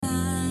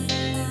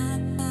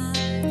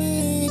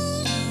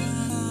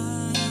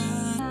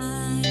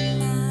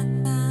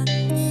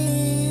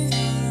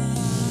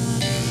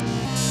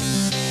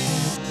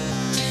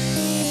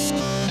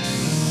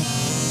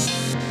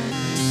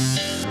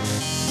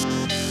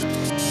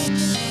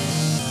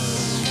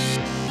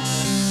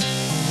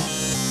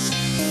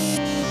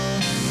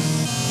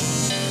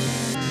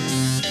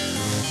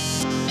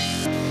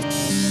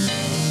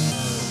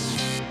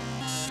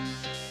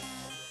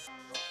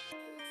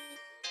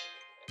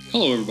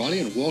Hello, everybody,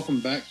 and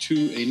welcome back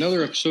to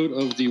another episode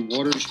of the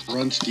Waters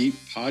Runs Deep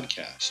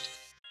podcast.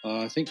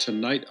 I think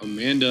tonight,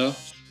 Amanda,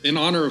 in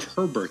honor of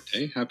her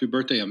birthday, happy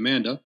birthday,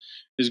 Amanda,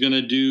 is going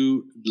to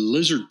do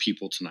lizard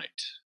people tonight.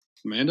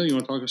 Amanda, you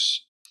want to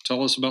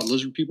tell us about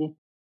lizard people?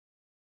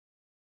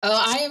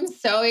 Oh, I am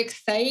so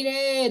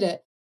excited.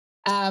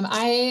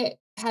 I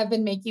have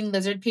been making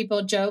lizard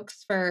people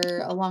jokes for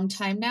a long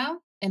time now,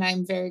 and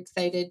I'm very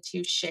excited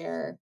to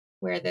share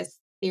where this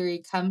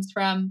theory comes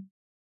from.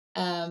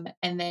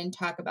 And then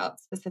talk about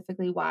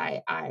specifically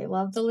why I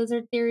love the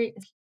lizard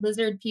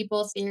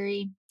people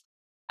theory.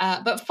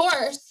 But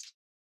first,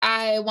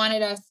 I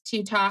wanted us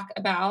to talk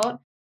about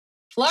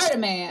Florida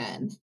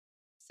Man.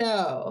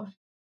 So,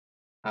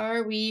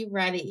 are we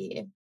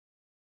ready?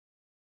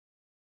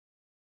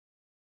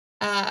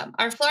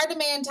 Our Florida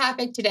Man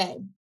topic today.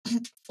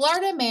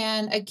 Florida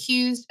man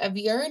accused of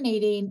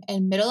urinating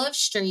in middle of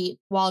street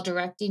while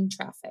directing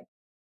traffic.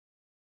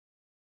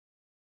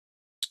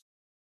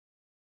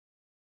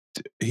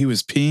 He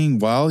was peeing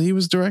while he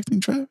was directing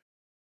traffic?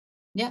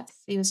 Yes,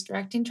 he was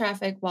directing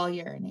traffic while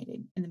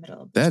urinating in the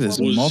middle of that is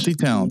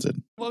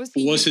multi-talented. What was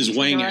he? Was his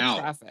wang out?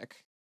 Traffic?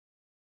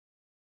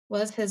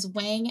 Was his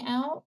wang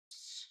out?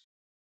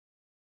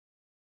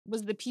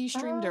 Was the pee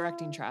stream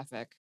directing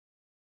traffic?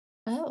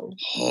 Oh,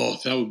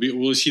 that would be.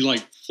 Was he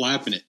like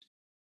flapping it?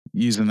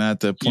 Using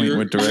that to point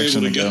what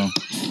direction to go.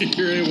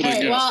 You're able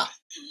to go. Well,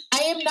 I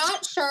am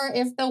not sure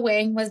if the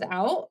wang was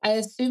out. I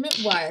assume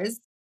it was.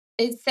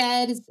 It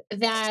says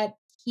that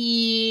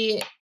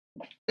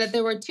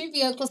there were two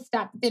vehicles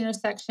stopped at the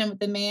intersection with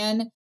the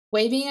man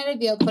waving at a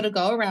vehicle to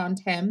go around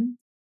him.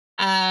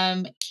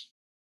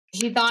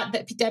 Deputy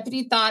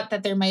thought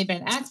that there might have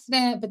been an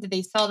accident, but that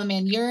they saw the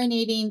man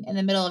urinating in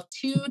the middle of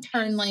two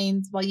turn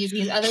lanes while using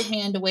his other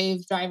hand to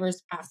wave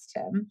drivers past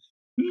him.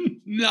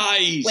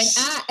 Nice.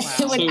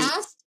 When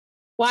asked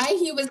why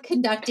he was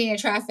conducting a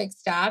traffic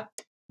stop,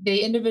 the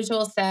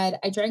individual said,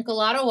 "I drank a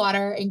lot of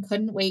water and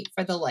couldn't wait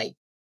for the light,"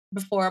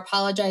 before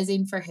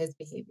apologizing for his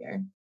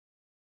behavior.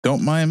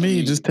 Don't mind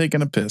me, just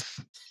taking a piss.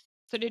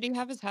 So did he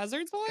have his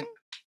hazards on?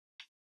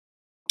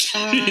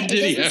 Did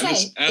he have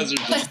his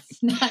hazards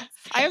on?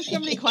 I have so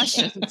many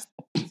questions.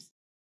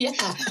 Yeah.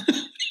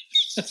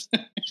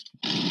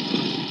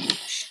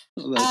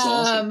 Well, that's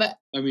awesome.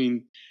 I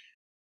mean,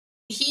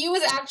 he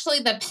was actually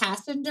the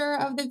passenger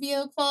of the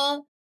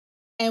vehicle.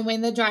 And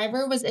when the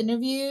driver was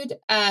interviewed,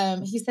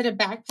 he said a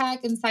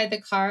backpack inside the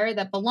car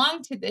that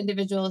belonged to the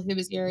individual who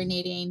was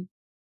urinating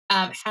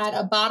had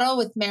a bottle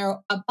with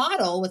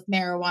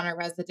marijuana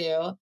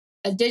residue,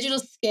 a digital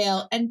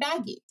scale, and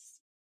baggies.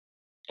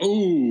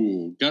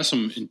 Oh, got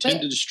some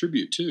intent to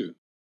distribute too.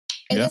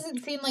 It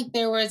doesn't seem like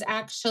there was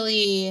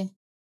actually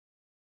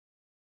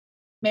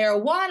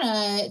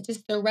marijuana,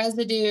 just the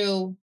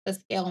residue, the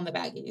scale, and the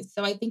baggies.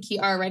 So I think he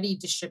already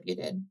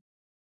distributed.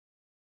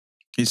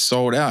 He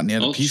sold out and he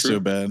had to pee so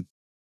bad.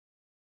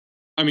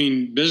 I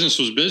mean, business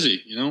was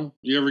busy, you know?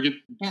 You ever get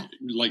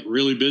like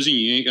really busy and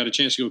you ain't got a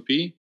chance to go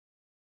pee?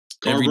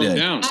 Car broke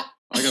down.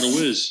 I got a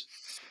whiz.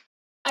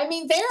 I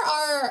mean, there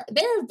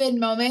have been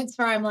moments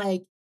where I'm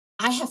like,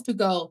 I have to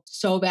go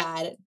so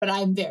bad, but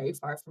I'm very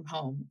far from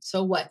home.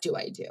 So what do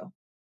I do?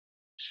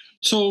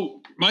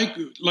 So Mike,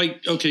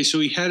 so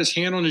he had his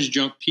hand on his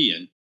junk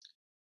peeing.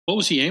 What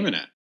was he aiming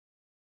at?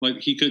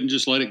 Like he couldn't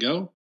just let it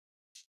go?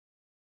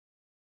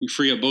 You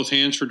free up both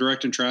hands for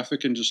directing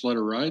traffic and just let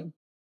it ride?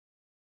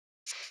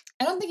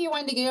 I don't think he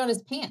wanted to get out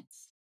his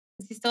pants.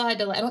 He still had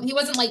to. He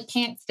wasn't like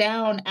pants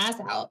down, ass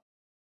out.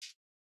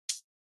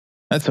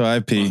 That's how I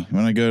pee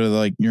when I go to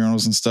like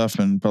urinals and stuff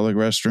in public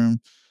restroom.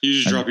 You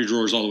just drop your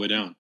drawers all the way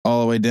down.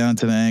 All the way down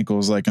to the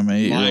ankles, like I'm an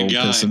 8-year-old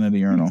pissing in the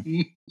urinal.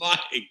 My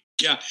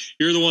God,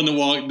 you're the one that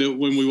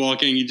when we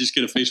walk in, you just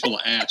get a face full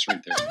of ass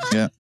right there.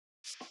 Yeah,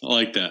 I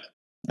like that.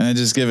 And I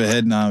just give a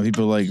head nod.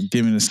 People like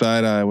give me the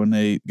side eye when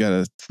they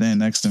gotta stand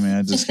next to me.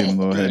 I just give them a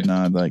little head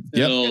nod, like,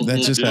 "Yep,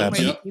 that just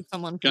happened." Yep. Keep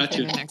someone from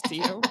standing next to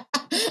you.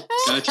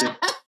 Gotcha.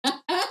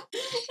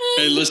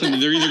 Hey, listen,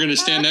 they're either going to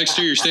stand next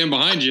to you or stand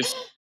behind you.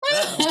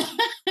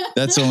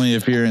 That's only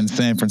if you're in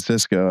San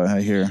Francisco,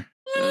 I hear.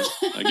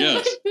 I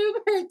guess. Boob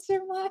hurts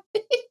your mind.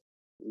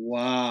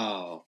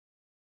 Wow.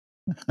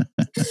 I'm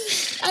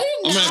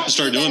going to have to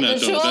start doing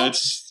that, though.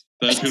 That's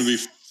going to be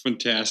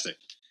fantastic.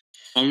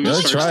 I'm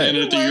going to start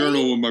standing at the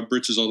urinal with my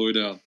britches all the way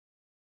down.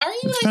 Are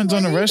you depends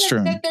on the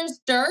restroom. That there's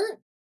dirt?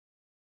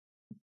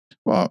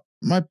 Well,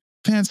 my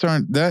pants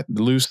aren't that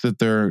loose that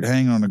they're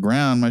hanging on the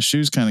ground. My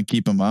shoes kind of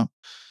keep them up.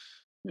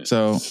 Yeah.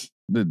 So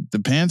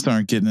the pants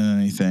aren't getting in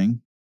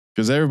anything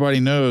because everybody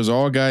knows,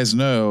 all guys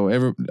know, I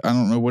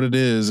don't know what it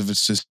is, if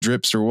it's just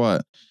drips or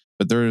what,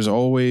 but there is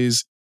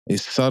always a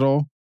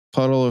subtle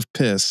puddle of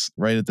piss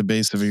right at the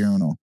base of a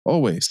urinal.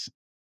 Always.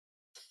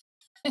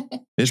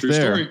 It's True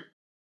there. Story.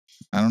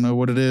 I don't know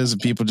what it is.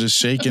 People just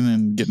shaking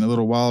and getting a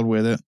little wild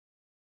with it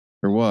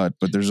or what,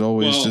 but there's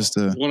always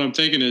what I'm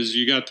thinking is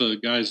you got the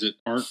guys that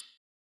aren't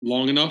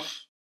long enough,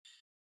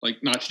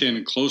 like not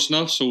standing close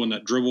enough. So when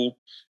that dribble,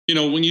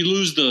 when you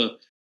lose the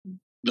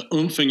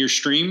oomph in your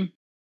stream,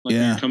 Like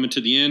when you're coming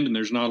to the end and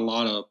there's not a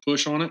lot of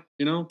push on it,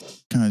 you know?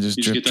 Kind of just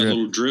you drip, get that drip.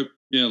 little drip.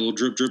 Yeah, a little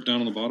drip, drip down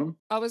on the bottom.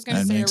 I was going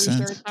to That say, are we makes sure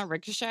sense. it's not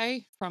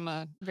Ricochet from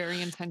a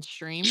very intense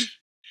stream?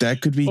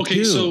 That could be Okay,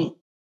 too. so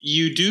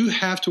you do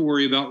have to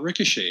worry about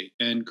Ricochet.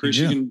 And Chris,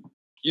 you can,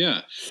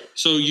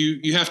 So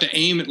you have to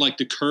aim at like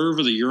the curve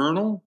of the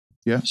urinal.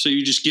 Yeah. So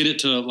you just get it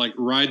to like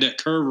ride that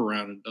curve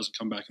around and it doesn't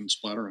come back and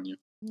splatter on you.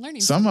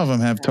 Some of them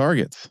have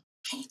targets.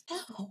 I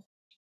know.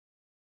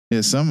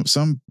 Yeah, some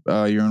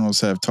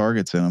urinals have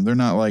targets in them. They're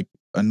not like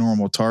a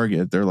normal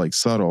target. They're like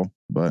subtle,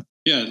 but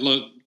yeah,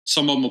 look,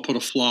 some of them will put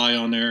a fly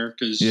on there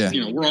because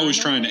you know we're always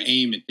trying to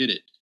aim and hit it.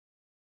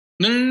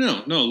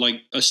 No,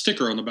 like a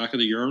sticker on the back of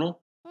the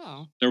urinal.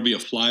 Oh, there'll be a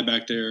fly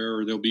back there,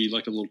 or there'll be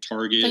like a little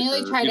target,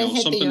 Finally or try to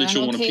hit something the that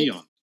you'll want to pee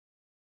on.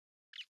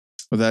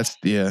 well, that's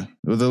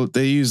Well,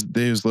 they use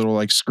little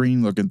like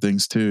screen looking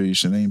things too. You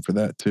should aim for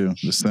that too,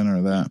 the center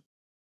of that,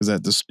 because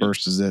that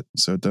disperses it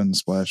so it doesn't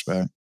splash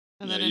back.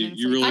 and then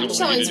you really I'm don't just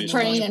want to always get it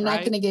praying in. I'm not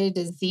going to get a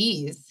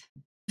disease.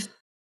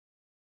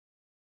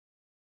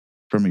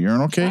 From a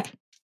urinal cake?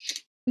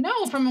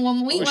 No, from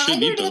when I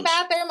go to the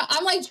bathroom,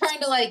 I'm like trying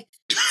to like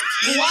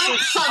squat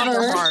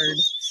cover. Hard.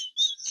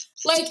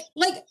 Like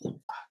wait,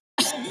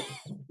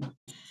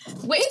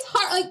 it's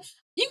hard. Like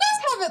you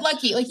guys have it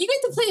lucky. Like you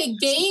get to play a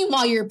game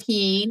while you're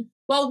peeing,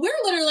 while we're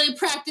literally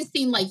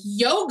practicing like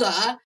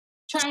yoga,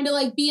 trying to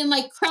like be in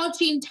like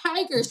crouching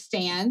tiger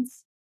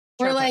stance,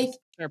 or like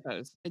chair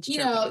pose. It's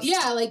chair pose.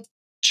 like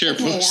chair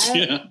pose.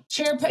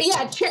 Chair pose.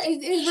 Yeah, chair.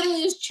 It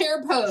literally is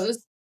chair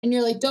pose, and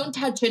you're like, don't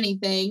touch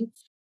anything.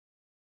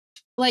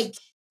 Like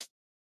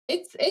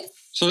it's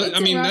so I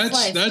mean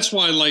that's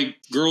why like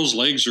girls'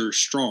 legs are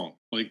strong,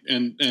 like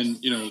and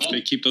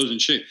they keep those in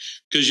shape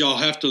because y'all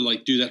have to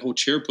like do that whole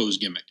chair pose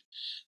gimmick.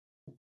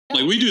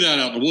 Like we do that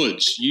out in the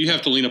woods. You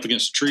have to lean up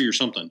against a tree or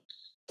something.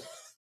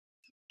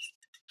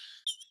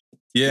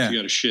 Yeah, you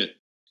got to shit.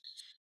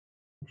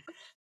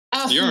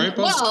 You all right,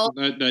 bud? Well,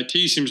 that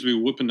tea seems to be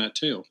whipping that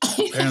tail.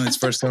 Apparently, it's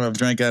the first time I've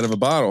drank out of a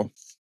bottle.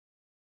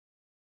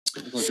 I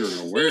thought you were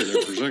going to wear it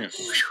there for a second.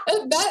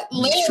 That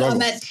lid on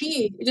that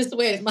tea just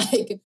went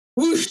like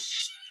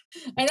whoosh.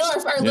 I know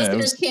our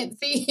listeners can't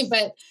see,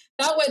 but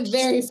that went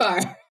very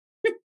far.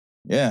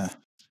 Yeah.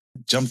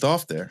 Jumped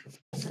off there.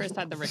 Chris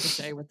had the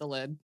ricochet with the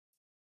lid.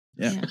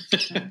 Yeah.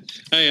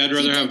 Hey, I'd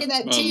rather have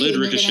lid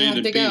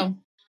ricochet than pee.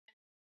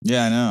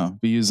 Yeah, I know.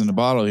 Be using the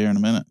bottle here in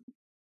a minute.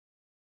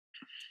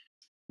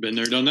 Been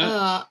there, done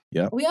that?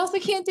 Yeah. We also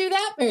can't do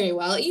that very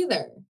well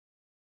either.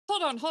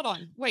 Hold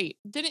on. Wait,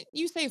 didn't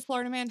you say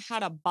Florida Man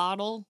had a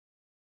bottle?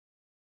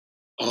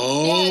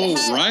 Oh,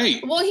 right.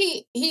 Well,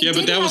 he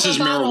but that was his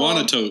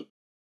marijuana tote.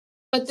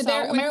 But the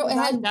marijuana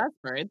had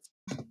desperate.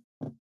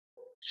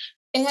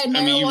 It had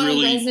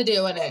marijuana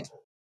residue in it.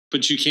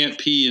 But you can't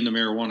pee in the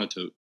marijuana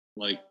tote.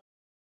 Like,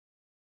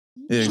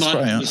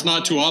 yeah, it's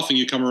not too often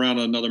you come around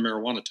another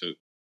marijuana tote.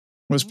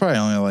 Well, it's probably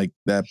only like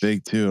that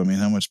big too. I mean,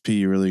 how much pee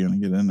you really going to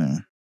get in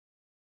there?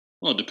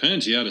 Well, it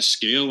depends. He had a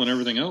scale and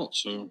everything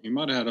else, so he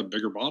might have had a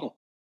bigger bottle.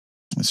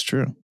 That's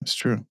true. It's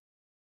true.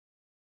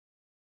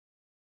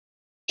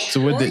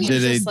 So what did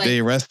they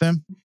arrest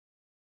him?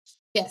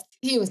 Yes,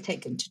 he was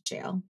taken to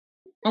jail.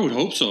 I would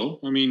hope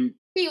so. I mean,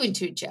 he went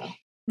to jail.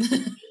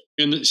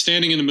 And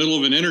standing in the middle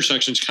of an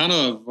intersection is kind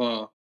of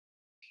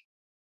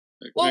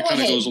that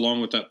kind of goes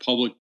along with that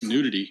public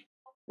nudity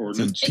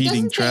ordinance.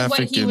 Impeding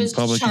traffic and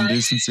public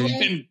indecency.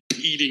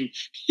 Impeding.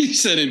 He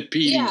said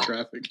impeding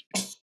traffic.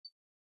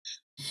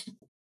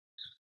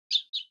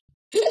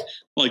 I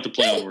like the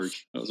play on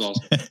words. That was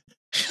awesome.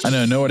 I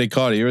know. Nobody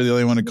caught it. You were the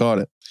only one who caught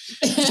it.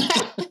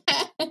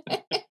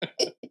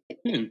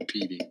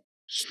 Impeding.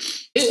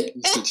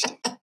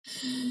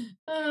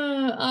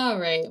 All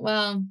right.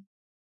 Well,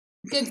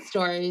 good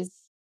stories.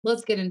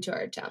 Let's get into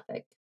our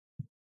topic.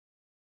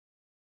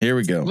 Here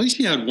we go. At least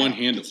he had one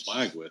hand to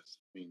flag with.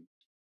 I mean,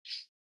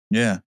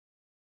 yeah.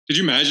 Could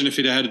you imagine if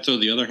he'd had to throw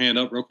the other hand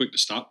up real quick to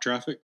stop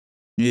traffic?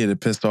 Yeah,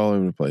 it pissed all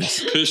over the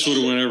place. Piss would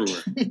have went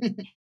everywhere.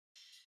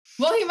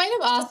 Well, he might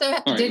have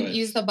also didn't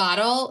use the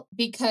bottle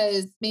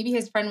because maybe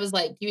his friend was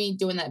like, "You ain't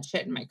doing that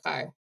shit in my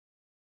car."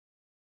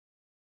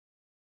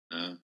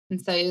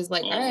 And so he was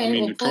like, "All right." I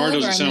mean, the car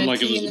doesn't sound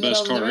like it was the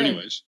best car,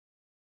 anyways.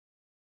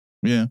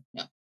 Yeah.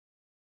 No.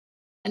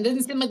 And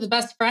didn't seem like the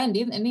best friend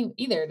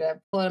either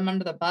to pull him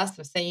under the bus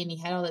of saying he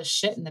had all this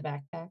shit in the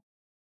backpack.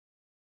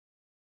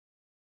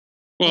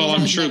 Well,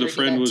 I'm sure the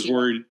friend was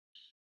worried.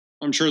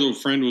 I'm sure the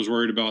friend was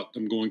worried about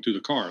them going through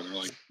the car. They're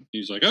like,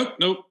 he's like, "Oh,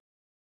 nope.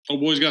 Oh,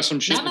 boy's got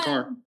some shit in the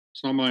car.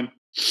 It's not mine.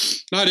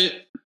 Not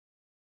it.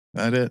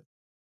 Not it.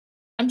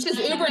 I'm just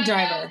Uber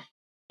driver."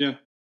 Yeah.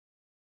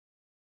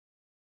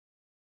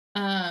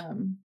 That's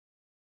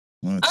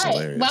all right.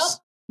 hilarious.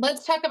 Well,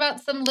 let's talk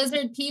about some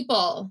lizard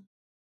people.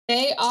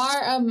 They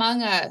are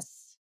among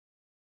us.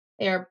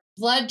 They are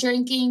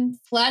blood-drinking,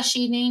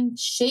 flesh-eating,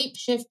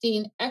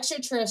 shape-shifting,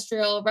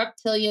 extraterrestrial,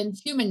 reptilian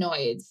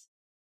humanoids.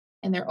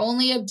 And their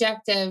only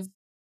objective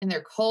in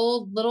their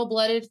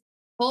cold-blooded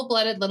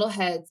little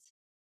heads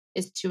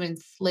is to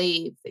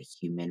enslave the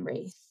human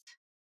race.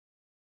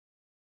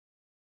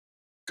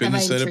 Couldn't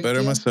have said it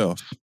better you?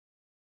 myself.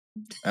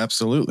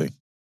 Absolutely.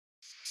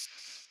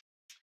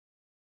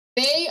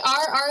 They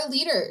are our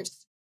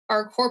leaders,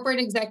 our corporate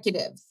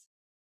executives,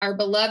 our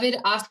beloved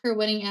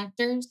Oscar-winning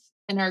actors,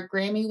 and our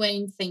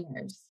Grammy-winning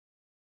singers.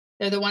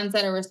 They're the ones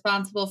that are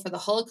responsible for the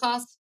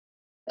Holocaust,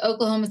 the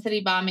Oklahoma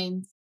City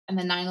bombings, and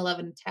the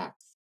 9/11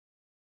 attacks.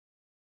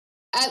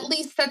 At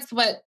least that's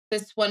what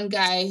this one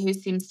guy who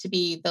seems to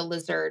be the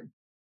lizard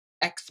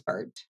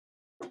expert,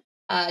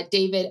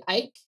 David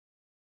Icke,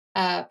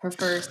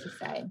 prefers to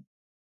say.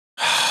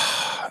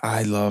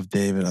 I love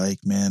David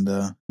Icke,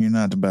 Manda. You're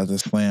not about to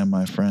slam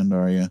my friend,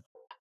 are you?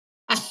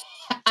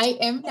 I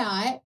am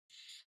not.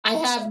 I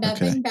have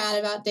nothing bad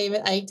about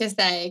David Icke to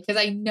say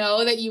because I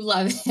know that you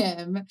love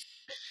him.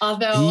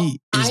 Although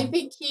I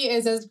think he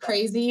is as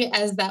crazy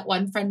as that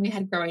one friend we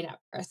had growing up,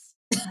 Chris.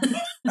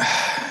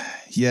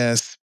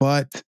 Yes,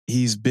 but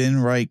he's been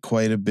right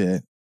quite a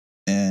bit,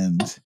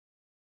 and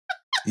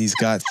he's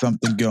got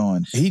something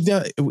going. He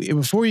does.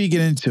 Before you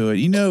get into it,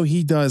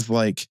 he does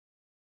like.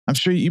 I'm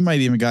sure you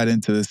might even got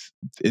into this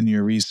in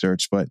your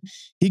research, but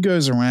he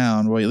goes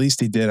around. Well, at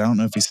least he did. I don't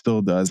know if he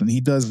still does, and he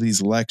does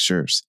these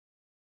lectures,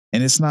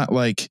 and it's not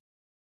like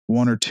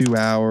 1 or 2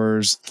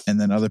 hours,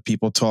 and then other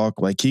people talk.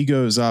 Like he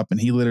goes up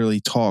and he literally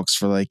talks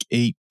for like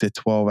 8 to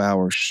 12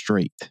 hours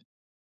straight.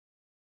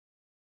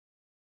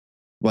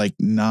 Like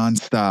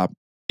nonstop,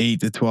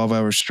 8 to 12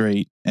 hours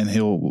straight, and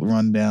he'll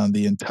run down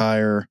the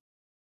entire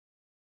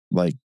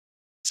like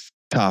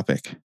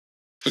topic.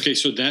 Okay,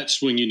 so that's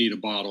when you need a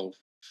bottle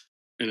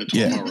in a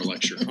 12-hour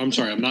lecture. I'm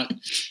sorry, I'm not.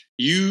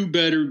 You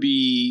better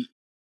be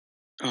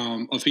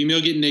a female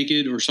getting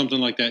naked or something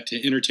like that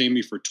to entertain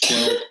me for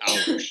 12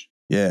 hours.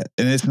 Yeah,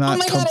 and it's not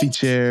comfy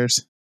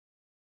chairs.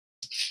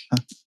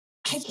 Huh?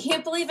 I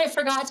can't believe I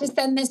forgot to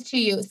send this to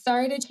you.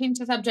 Sorry to change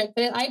the subject,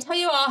 but I tell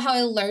you all how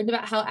I learned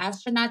about how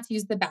astronauts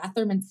use the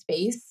bathroom in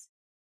space?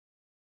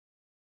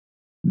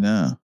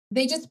 No.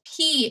 They just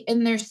pee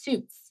in their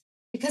suits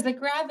because of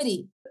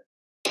gravity.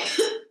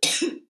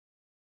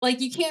 Like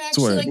you can't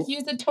actually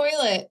use a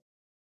toilet.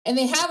 And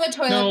they have a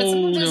toilet, but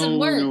sometimes it doesn't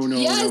work.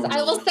 Yes,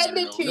 I will send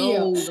it to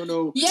you.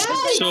 No.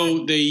 Yes.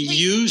 So they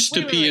used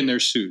to pee in their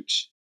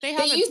suits. They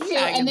have a tea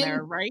bag in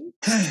there, right?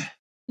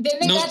 Then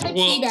they got the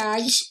tea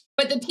bag,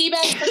 but the tea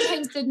bag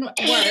sometimes didn't work.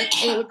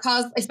 It would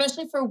cause,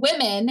 especially for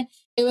women,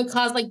 it would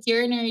cause like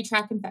urinary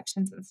tract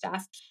infections and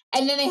stuff.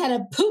 And then they had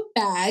a poop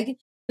bag,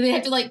 so they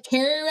had to like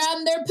carry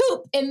around their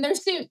poop in their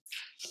suits.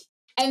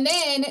 And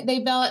then they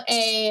built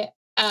a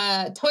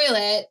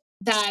toilet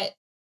that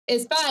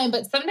is fine,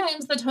 but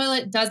sometimes the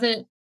toilet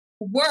doesn't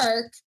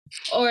work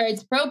or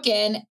it's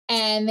broken,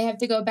 and they have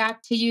to go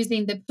back to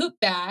using the poop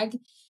bag.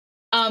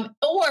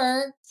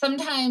 Or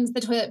sometimes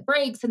the toilet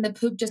breaks and the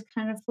poop just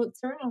kind of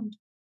floats around.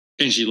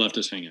 And she left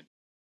us hanging.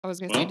 I was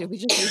going to say, did we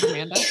just lose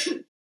Amanda?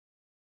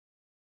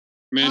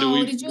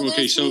 Amanda, did you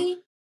lose me?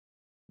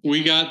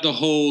 We got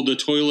the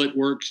toilet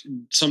worked,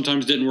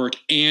 sometimes didn't work,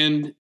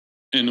 and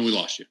then we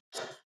lost you.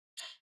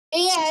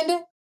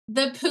 And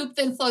the poop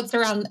then floats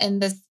around in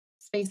the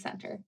space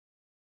center.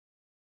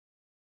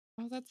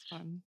 Oh, that's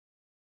fun.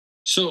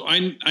 So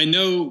I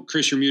know,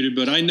 Chris, you're muted,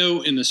 but I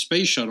know in the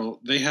space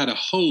shuttle, they had a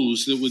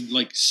hose that would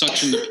like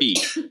suction the pee.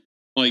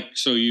 Like,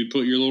 so you'd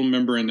put your little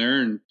member in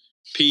there and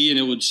pee and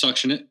it would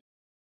suction it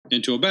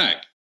into a bag.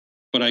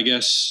 But I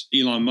guess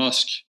Elon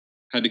Musk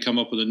had to come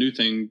up with a new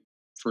thing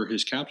for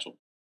his capsule.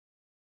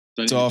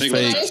 It's all fake.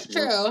 That is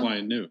true.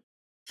 Why new?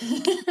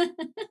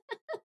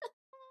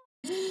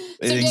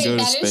 They didn't go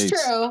to space. That is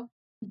true.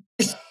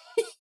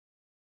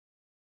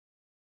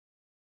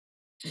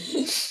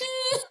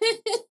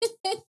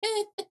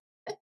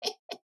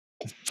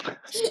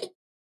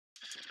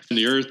 And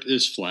the Earth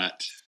is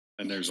flat,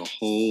 and there's a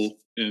hole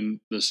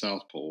in the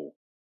South Pole.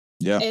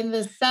 Yeah. And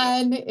the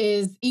sun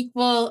is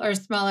equal or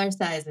smaller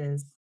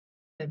sizes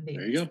than the Earth.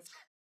 There you go.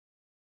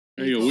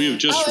 There you go. We have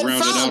just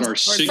rounded out our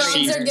 16.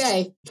 Frogs are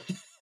gay.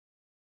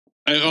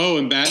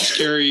 And bats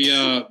carry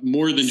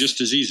more than just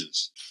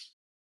diseases.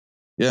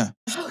 Yeah.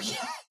 Oh,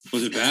 yeah.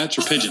 Was it bats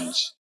or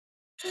pigeons?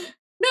 No,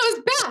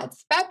 it was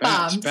bats. Bat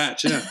bombs.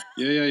 Bats, yeah.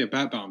 Yeah.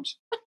 Bat bombs.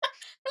 That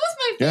was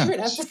my favorite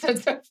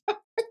episode so far.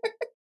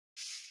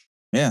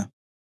 Yeah.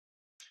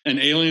 And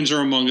aliens are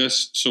among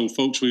us. So,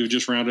 folks, we've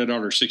just rounded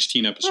out our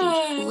 16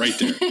 episodes. Right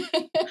there.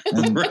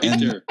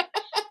 There.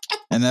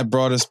 And that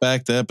brought us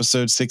back to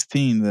episode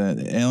 16.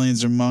 The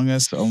aliens are among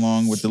us,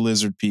 along with the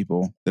lizard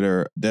people that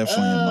are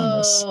definitely among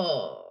us.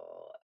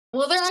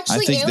 Well, they're actually I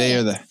think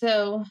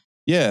aliens,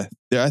 Yeah,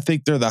 I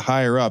think they're the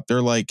higher up.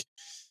 They're like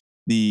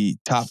the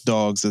top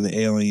dogs of the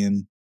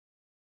alien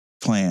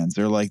clans.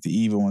 They're like the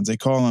evil ones. They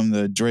call them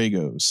the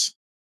Dragos.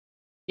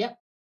 Yep.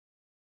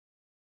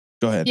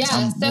 Go ahead.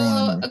 Yeah.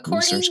 So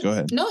research. Go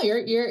ahead. No,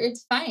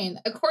 it's fine.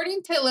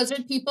 According to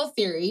lizard people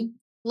theory,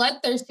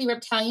 bloodthirsty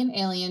reptilian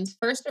aliens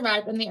first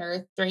arrived on the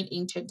Earth during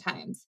ancient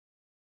times.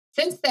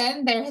 Since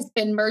then, there has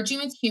been merging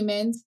with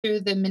humans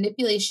through the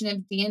manipulation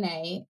of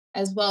DNA,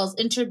 as well as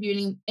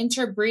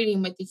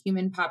interbreeding with the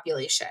human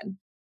population.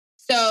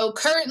 So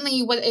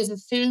currently, what is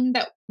assumed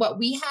that what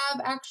we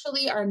have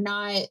actually are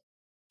not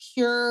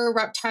pure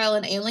reptile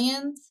and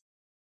aliens,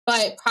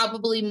 but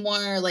probably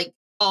more like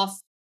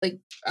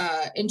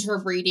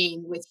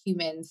interbreeding with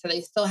humans. So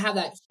they still have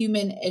that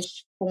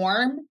human-ish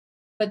form,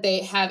 but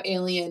they have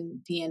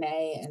alien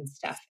DNA and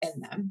stuff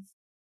in them.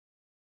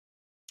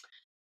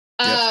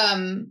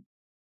 Yep.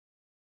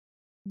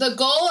 The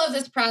goal of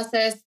this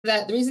process,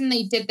 that the reason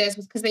they did this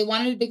was because they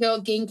wanted to go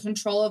gain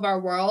control of our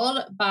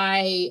world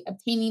by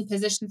obtaining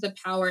positions of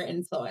power and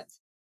influence.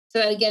 So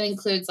that again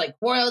includes like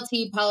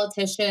royalty,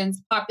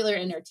 politicians, popular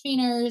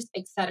entertainers,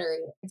 et cetera,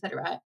 et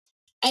cetera.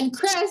 And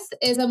Chris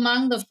is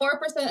among the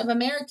 4% of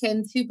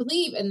Americans who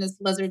believe in this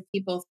lizard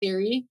people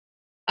theory.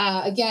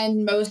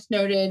 Again, most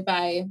noted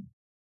by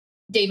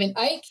David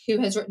Icke, who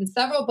has written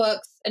several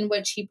books in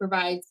which he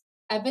provides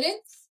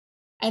evidence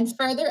and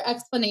further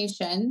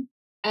explanation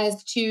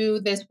as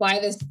to why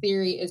this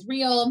theory is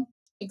real,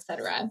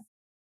 etc.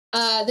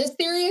 This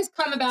theory has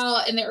come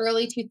about in the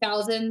early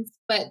 2000s,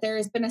 but there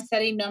has been a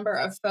steady number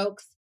of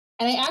folks.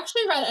 And I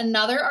actually read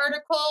another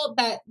article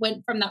that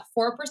went from that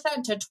 4%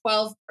 to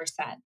 12%.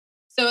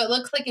 So it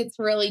looks like it's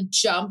really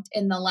jumped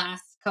in the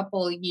last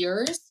couple of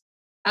years,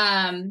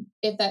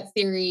 if that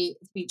theory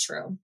is be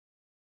true.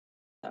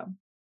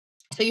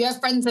 So you have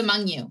friends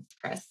among you,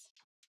 Chris.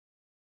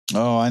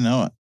 Oh, I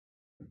know it.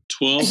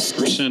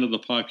 12% of the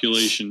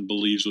population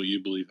believes what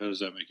you believe. How does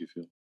that make you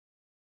feel?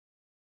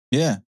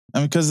 Yeah. I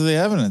mean, because of the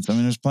evidence. I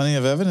mean, there's plenty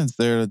of evidence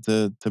there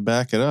to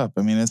back it up.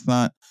 I mean, it's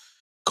not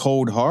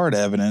cold, hard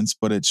evidence,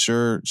 but it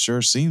sure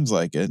seems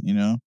like it, you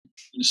know?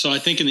 So I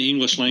think in the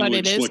English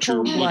language, what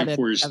you're looking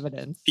for is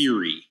evidence.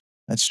 Theory.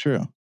 That's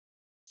true.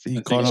 So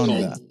you caught on to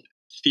that.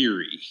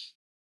 Theory.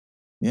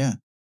 Yeah.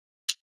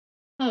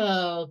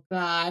 Oh,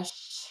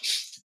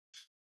 gosh.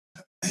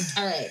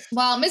 All right.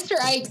 Well, Mr.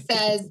 Icke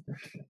says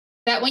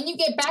that when you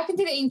get back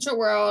into the ancient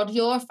world,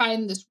 you'll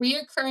find this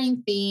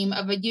reoccurring theme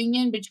of a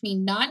union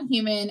between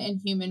non-human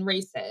and human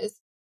races,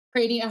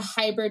 creating a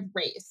hybrid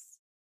race.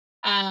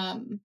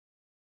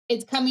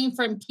 It's coming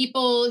from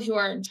people who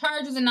are in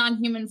charge of the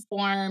non-human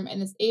form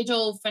and this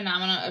age-old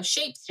phenomenon of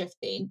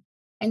shape-shifting.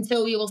 And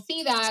so we will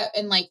see that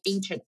in like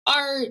ancient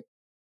art,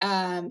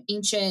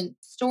 ancient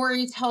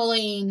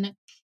storytelling,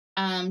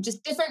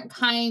 just different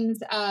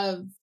kinds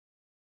of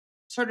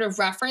sort of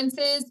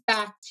references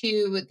back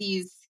to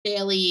these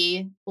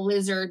scaly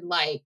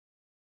lizard-like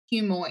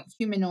humanoids,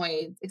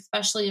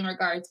 especially in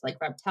regards to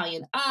like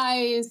reptilian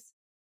eyes,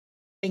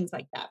 things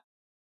like that.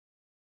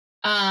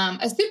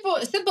 A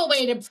simple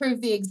way to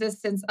prove the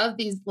existence of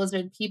these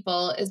lizard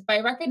people is by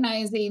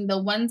recognizing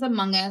the ones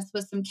among us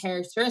with some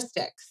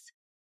characteristics.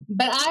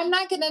 But I'm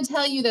not going to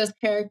tell you those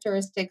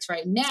characteristics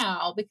right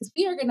now because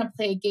we are going to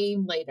play a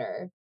game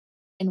later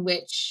in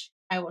which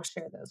I will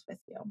share those with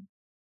you.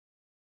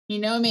 You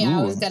know me, I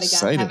always got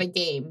to have a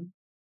game.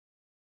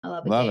 I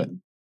love a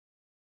game.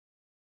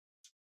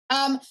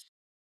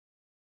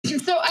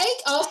 So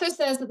Icke also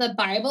says that the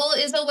Bible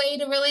is a way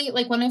to really,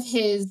 like, one of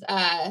his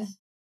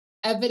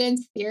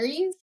evidence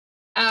theories,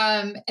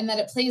 and that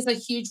it plays a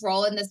huge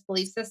role in this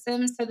belief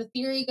system. So the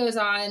theory goes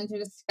on to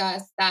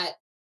discuss that,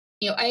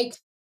 Icke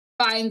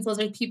finds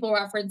lizard people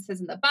references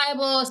in the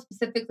Bible,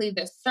 specifically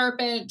the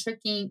serpent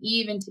tricking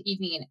Eve into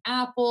eating an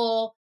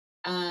apple,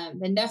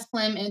 the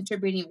Nephilim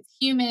interbreeding with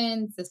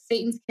humans, the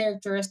Satan's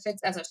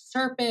characteristics as a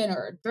serpent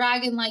or a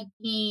dragon-like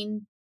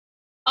being.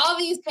 All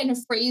these kind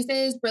of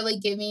phrases really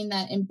giving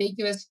that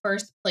ambiguous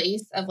first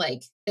place of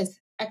like this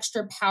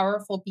extra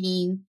powerful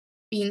being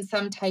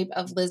some type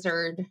of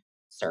lizard,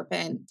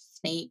 serpent,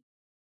 snake.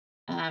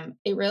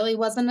 It really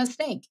wasn't a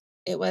snake.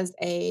 It was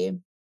a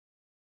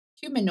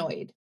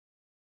humanoid.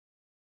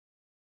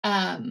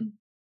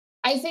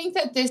 I think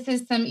that this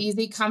is some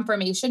easy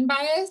confirmation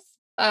bias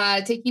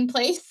taking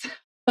place,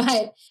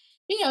 but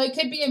it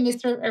could be a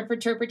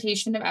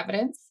misinterpretation of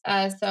evidence.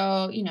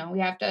 So we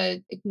have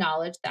to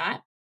acknowledge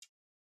that.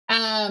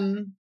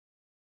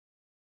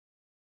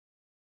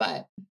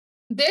 But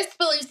this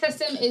belief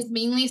system is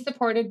mainly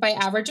supported by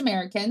average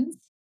Americans.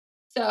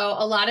 So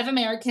a lot of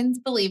Americans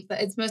believe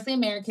that it's mostly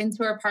Americans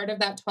who are part of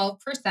that 12%,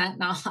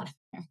 not a lot of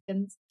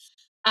Americans.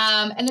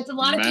 And it's a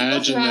lot of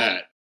people who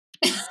have,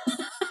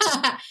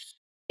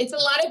 it's a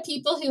lot of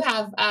people who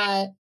have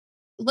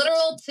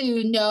literal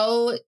to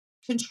no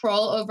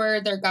control over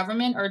their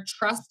government or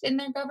trust in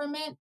their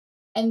government,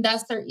 and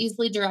thus they're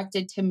easily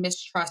directed to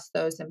mistrust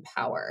those in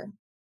power.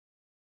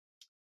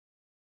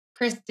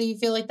 Chris, do you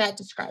feel like that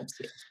describes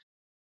you?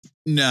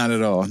 Not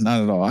at all.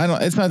 Not at all.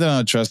 It's not that I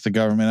don't trust the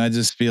government. I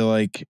just feel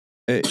like,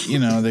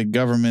 the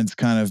government's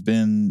kind of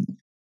been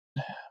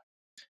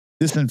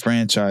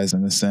disenfranchised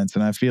in a sense.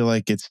 And I feel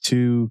like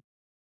the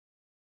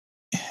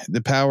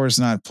power is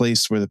not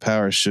placed where the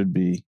power should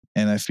be.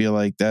 And I feel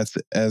like that's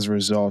as a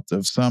result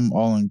of some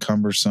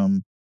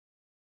all-encompassing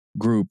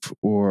group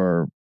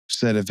or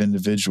set of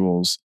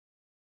individuals,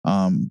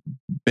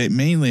 but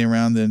mainly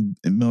around the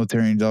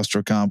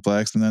military-industrial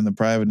complex and then the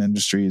private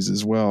industries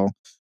as well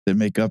that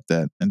make up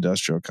that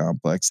industrial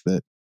complex,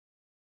 that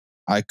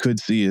I could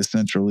see a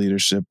central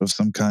leadership of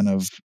some kind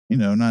of,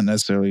 not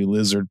necessarily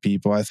lizard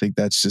people. I think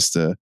that's just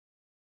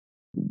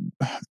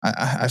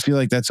I feel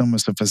like that's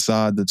almost a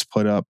facade that's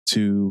put up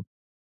to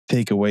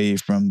take away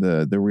from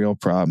the real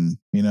problem,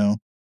 and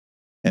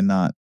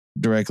not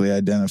directly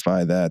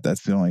identify that.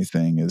 That's the only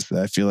thing, is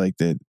I feel like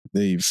that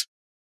they've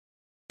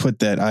put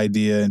that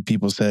idea in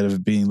people's head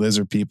of being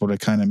lizard people to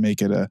kind of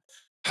make it a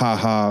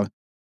ha-ha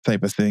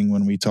type of thing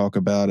when we talk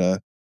about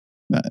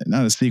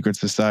not a secret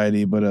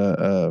society, but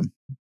a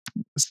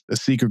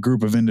secret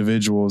group of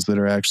individuals that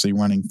are actually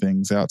running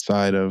things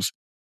outside of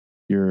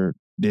your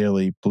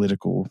daily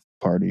political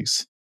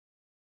parties.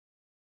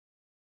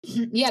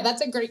 Yeah,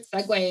 that's a great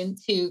segue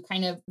into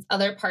kind of this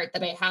other part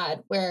that I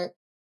had, where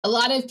a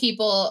lot of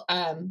people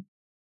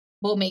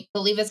will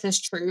believe this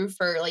is true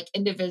for like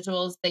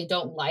individuals they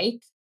don't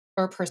like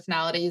or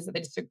personalities that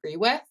they disagree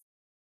with.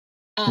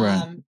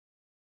 Right.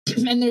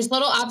 And there's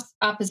little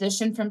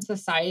opposition from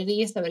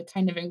society, so it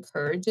kind of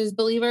encourages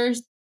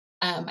believers.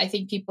 I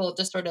think people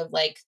just sort of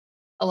like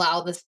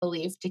allow this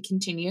belief to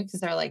continue because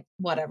they're like,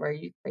 whatever,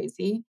 you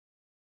crazy.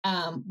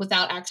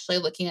 Without actually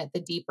looking at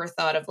the deeper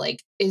thought of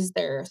like, is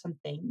there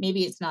something,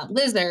 maybe it's not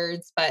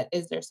lizards, but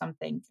is there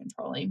something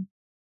controlling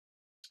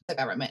the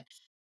government?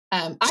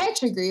 I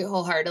actually agree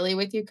wholeheartedly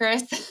with you,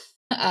 Chris.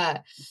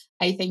 I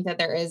think that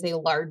there is a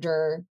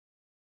larger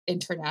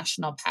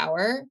international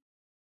power,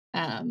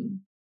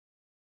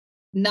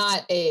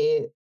 not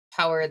a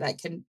power that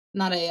can,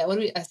 not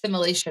a,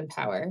 assimilation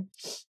power,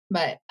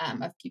 but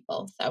of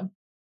people. So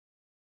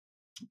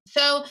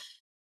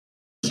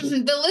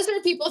the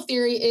lizard people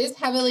theory is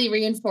heavily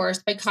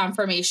reinforced by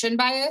confirmation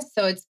bias.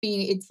 So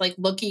it's like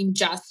looking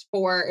just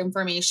for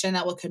information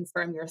that will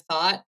confirm your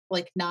thought,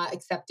 like not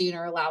accepting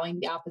or allowing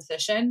the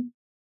opposition.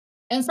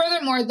 And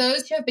furthermore,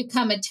 those who have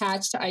become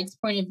attached to Ike's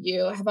point of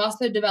view have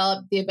also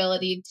developed the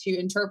ability to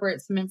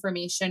interpret some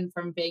information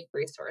from vague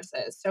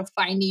resources. So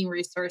finding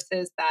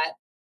resources that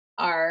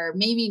are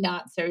maybe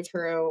not so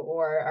true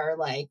or are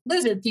like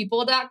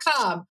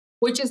lizardpeople.com,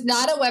 which is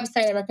not a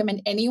website I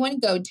recommend anyone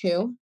go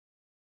to.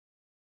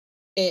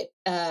 It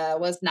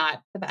was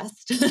not the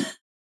best.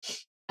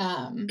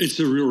 It's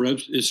a real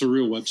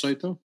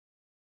website though.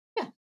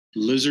 Yeah.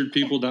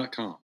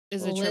 Lizardpeople.com.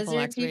 Is it triple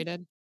X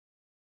rated?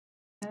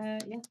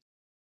 Yeah.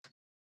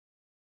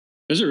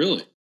 Is it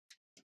really?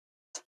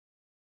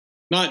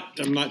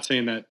 I'm not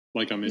saying that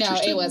like I'm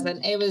interested. No, it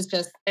wasn't. It was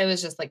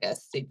just like a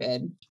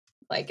stupid,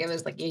 like it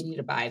was like you need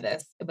to buy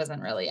this. It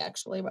wasn't really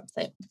actually a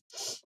website.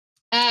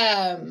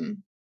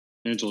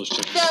 Angela's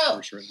checking so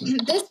first right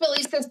now. This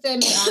belief system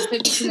may also be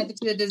connected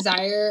to the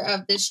desire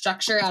of this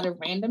structure out of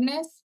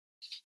randomness.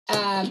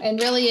 And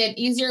really an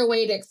easier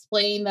way to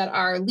explain that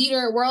our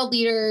world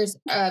leaders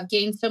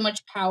gain so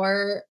much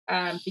power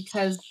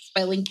because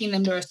by linking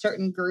them to a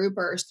certain group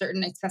or a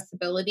certain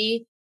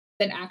accessibility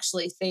than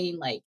actually saying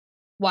like,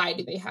 why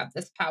do they have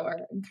this power,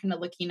 and kind of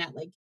looking at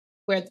like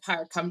where the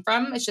power come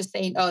from. It's just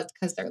saying, oh, it's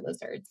because they're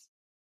lizards.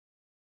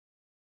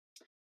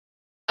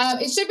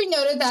 It should be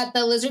noted that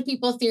the lizard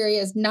people theory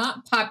is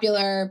not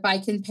popular by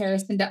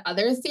comparison to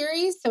other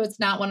theories. So it's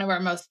not one of our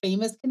most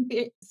famous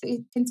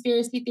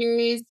conspiracy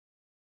theories.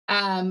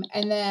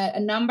 And that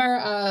a number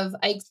of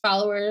Ike's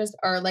followers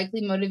are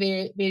likely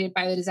motivated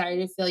by the desire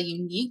to feel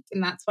unique.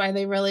 And that's why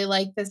they really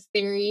like this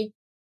theory.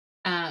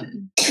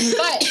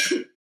 But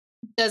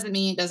doesn't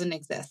mean it doesn't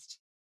exist.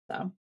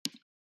 So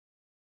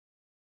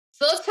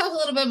let's talk a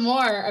little bit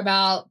more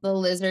about the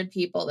lizard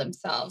people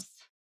themselves.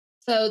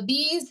 So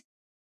these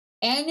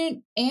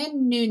Anunnaki,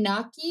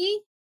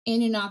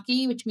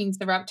 which means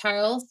the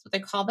reptiles, what they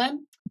call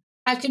them,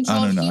 have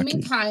controlled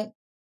humankind.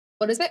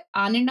 What is it?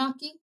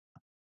 Anunnaki?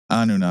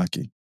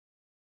 Anunnaki.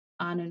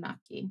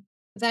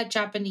 Is that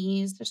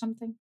Japanese or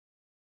something?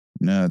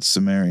 No, it's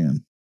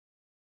Sumerian.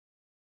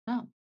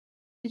 Oh.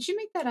 Did you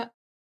make that up?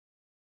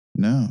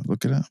 No,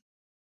 look it up.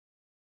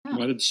 Oh.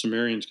 Why did the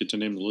Sumerians get to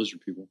name the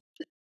lizard people?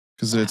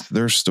 Because it's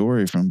their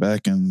story from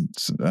back in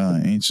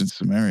ancient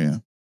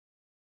Sumeria.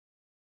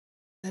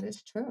 That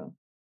is true.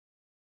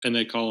 And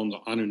they call them the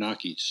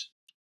Anunnakis.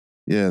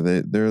 Yeah,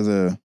 they're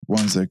the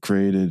ones that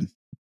created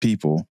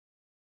people,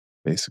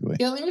 basically.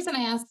 The only reason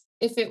I asked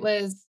if it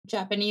was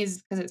Japanese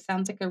is because it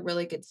sounds like a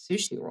really good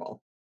sushi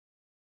roll.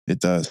 It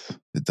does.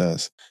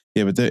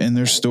 Yeah, but in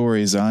their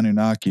stories, the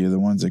Anunnaki are the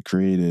ones that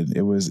created.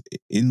 It was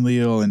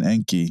Enlil and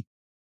Enki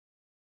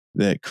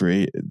that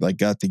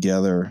got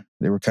together.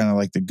 They were kind of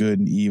like the good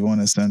and evil in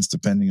a sense,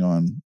 depending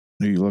on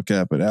who you look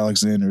at. But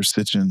Alexander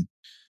Sitchin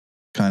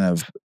kind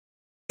of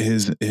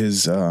his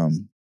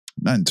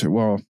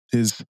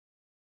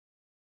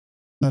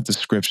not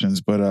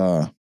descriptions, but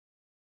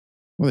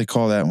what do they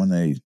call that when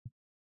they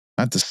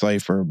not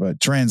decipher but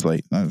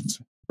translate?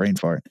 Brain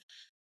fart.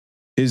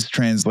 His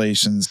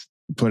translations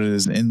put it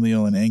as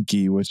Enlil and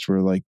Enki, which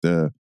were like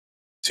the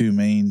two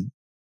main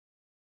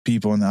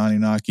people in the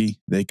Anunnaki.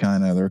 They're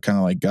kind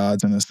of like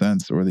gods in a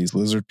sense, or these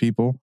lizard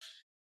people,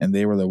 and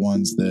they were the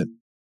ones that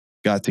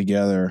got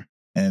together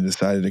and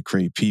decided to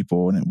create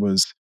people. And it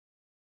was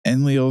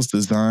Enlil's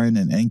design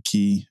and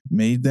Enki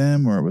made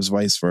them, or it was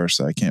vice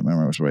versa. I can't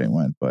remember which way it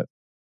went, but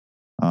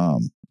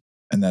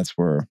and that's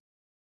where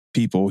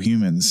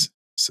humans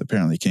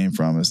apparently came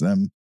from, is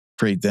them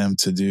create them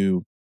to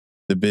do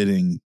the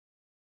bidding,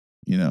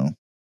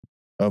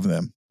 of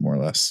them, more or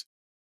less.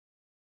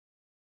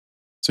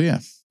 So yeah,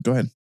 go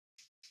ahead.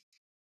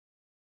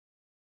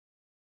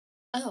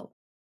 Oh,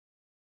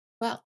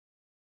 well,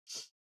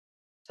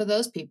 so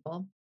those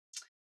people,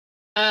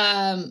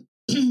 among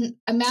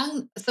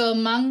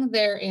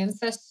their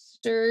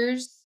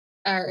ancestors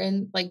are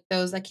in like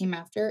those that came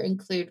after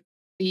include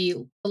the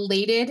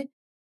belated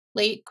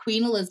late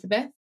Queen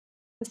Elizabeth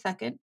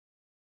II.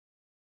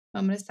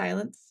 Moment of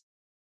silence.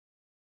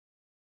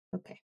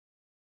 Okay.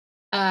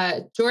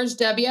 George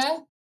W.,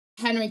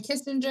 Henry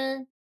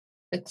Kissinger,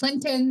 the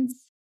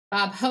Clintons,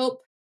 Bob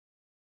Hope.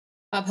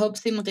 Bob Hope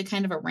seemed like a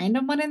kind of a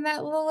random one in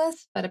that little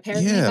list, but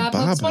apparently Bob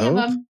Hope's one of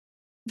them.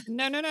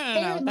 No.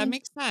 That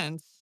makes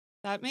sense.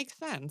 That makes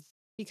sense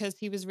because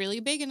he was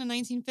really big in the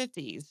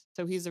 1950s.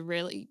 So he's a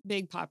really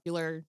big,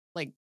 popular,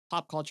 like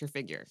pop culture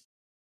figure.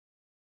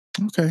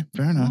 Okay,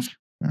 fair enough.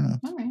 All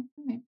right.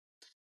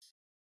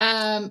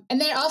 And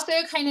then it also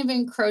kind of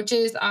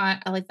encroaching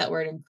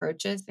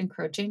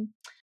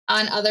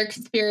on other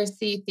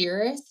conspiracy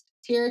theorist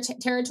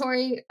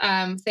territory,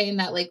 saying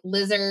that like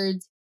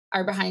lizards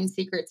are behind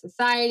secret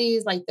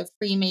societies like the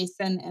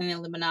Freemason and the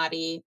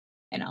Illuminati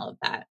and all of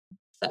that.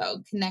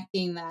 So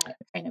connecting that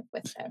kind of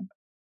with them.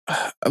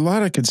 A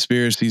lot of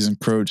conspiracies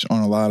encroach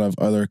on a lot of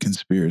other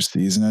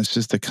conspiracies, and that's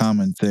just a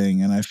common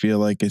thing. And I feel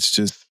like it's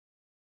just,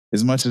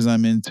 as much as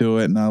I'm into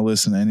it and I'll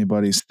listen to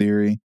anybody's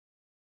theory,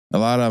 a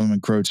lot of them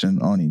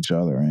encroaching on each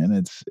other, and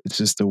it's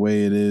just the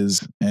way it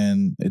is,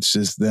 and it's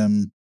just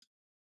them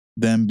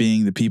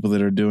being the people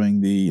that are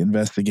doing the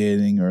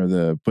investigating or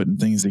the putting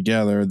things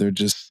together. They're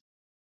just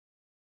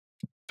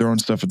throwing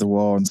stuff at the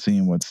wall and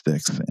seeing what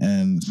sticks.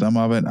 And some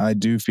of it, I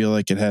do feel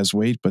like it has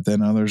weight, but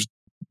then others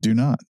do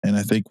not. And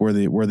I think where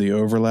the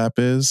overlap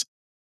is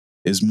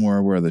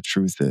more where the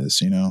truth is.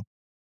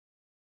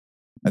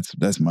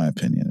 That's my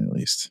opinion, at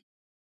least.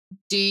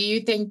 Do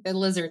you think the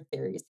lizard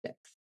theory sticks?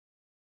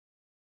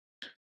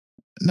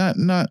 Not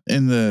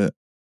in the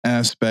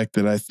aspect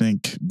that I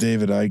think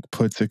David Icke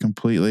puts it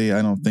completely.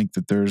 I don't think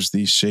that there's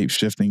these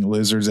shape-shifting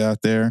lizards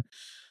out there,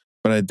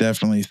 but I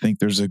definitely think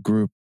there's a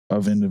group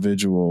of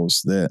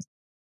individuals that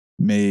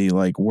may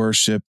like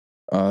worship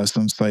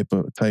some type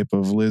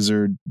of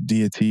lizard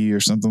deity or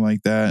something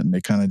like that, and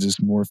they kind of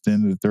just morphed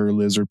into the third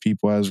lizard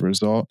people as a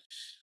result,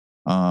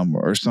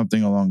 or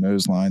something along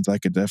those lines. I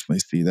could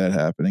definitely see that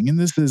happening. And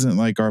this isn't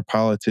like our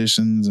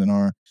politicians and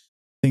our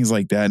things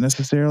like that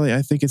necessarily.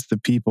 I think it's the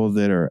people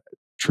that are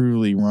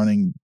truly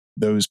running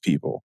those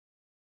people.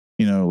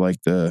 Like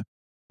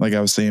I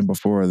was saying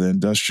before, the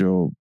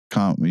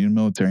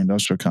military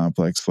industrial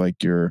complex,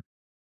 like your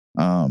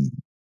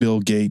Bill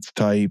Gates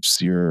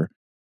types, your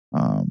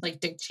like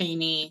Dick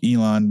Cheney,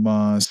 Elon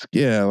Musk,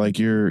 yeah, like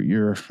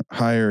your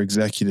higher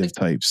executive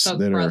types Koch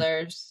that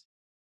brothers.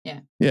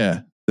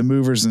 Yeah, the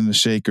movers and the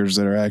shakers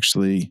that are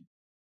actually,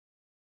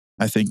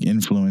 I think,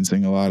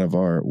 influencing a lot of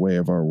our way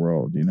of our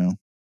world.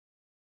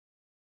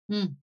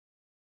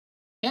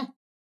 Yeah.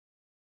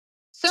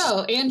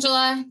 So,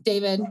 Angela,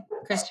 David,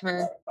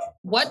 Christopher,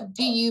 what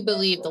do you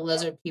believe the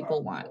lizard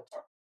people want?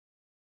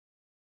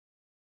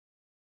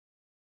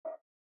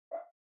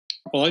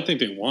 Well, I think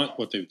they want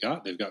what they've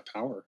got. They've got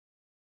power.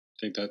 I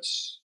think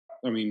that's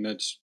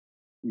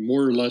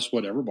more or less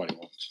what everybody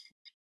wants.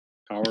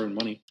 Power and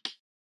money.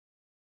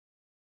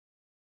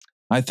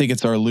 I think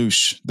it's our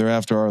loosh. They're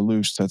after our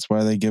loosh. That's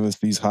why they give us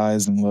these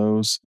highs and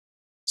lows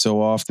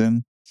so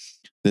often.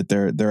 That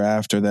they're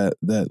after that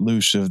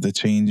loosh of the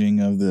changing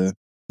of the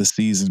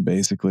season,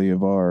 basically,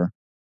 of our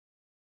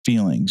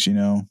feelings.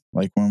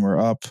 Like when we're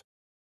up,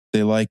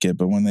 they like it,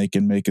 but when they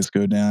can make us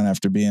go down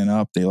after being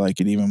up, they like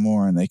it even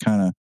more, and they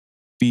kind of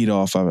feed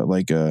off of it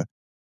like a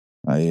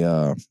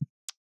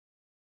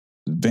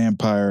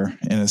vampire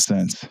in a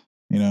sense.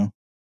 The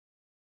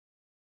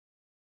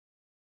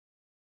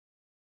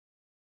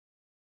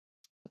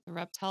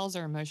reptiles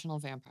are emotional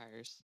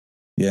vampires.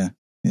 Yeah.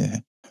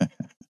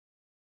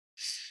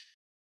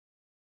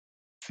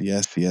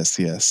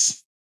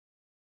 Yes.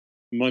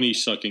 Money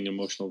sucking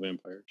emotional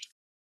vampires.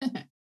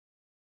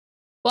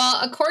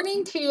 Well,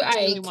 according to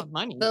really Ike, want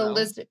money, the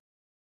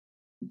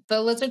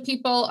lizard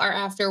people are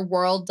after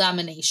world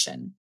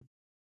domination.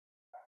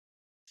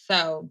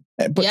 So,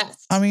 but,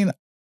 yes. I mean,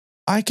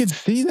 I could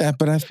see that,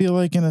 but I feel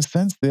like in a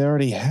sense they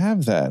already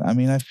have that. I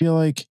mean, I feel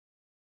like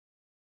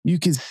you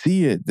could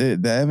see it,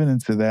 the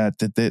evidence of that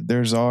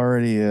there's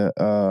already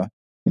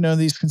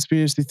these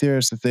conspiracy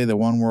theorists that say the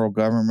one world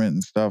government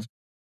and stuff.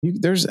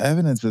 There's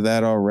evidence of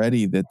that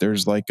already, that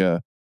there's like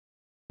a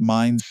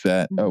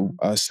mindset,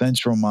 a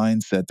central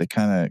mindset that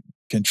kind of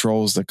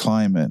controls the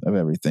climate of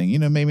everything.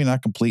 Maybe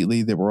not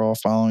completely, that we're all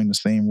following the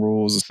same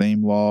rules, the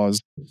same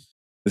laws,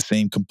 the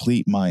same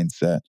complete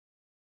mindset.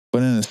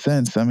 But in a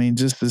sense, I mean,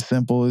 just as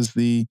simple as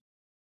the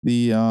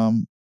I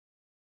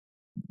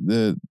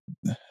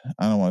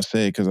don't want to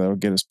say it because that'll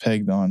get us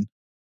pegged on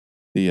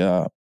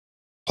the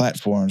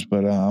platforms,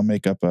 but I'll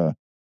make up a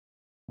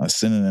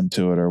synonym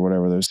to it, or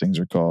whatever those things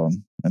are called,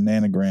 a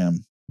nanogram.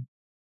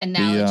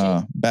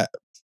 Analogy.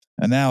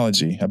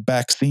 Analogy, a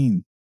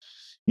vaccine.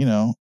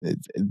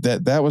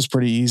 that was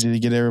pretty easy to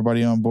get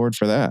everybody on board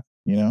for that,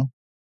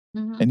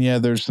 Mhm. And yeah,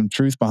 there's some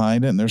truth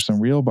behind it and there's some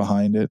real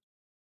behind it.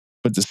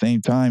 But at the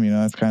same time,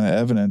 that's kind of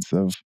evidence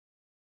of,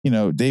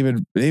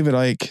 David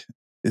Icke,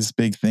 his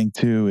big thing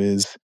too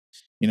is,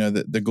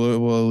 the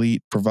global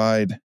elite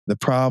provide the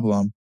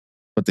problem,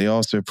 but they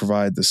also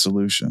provide the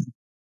solution.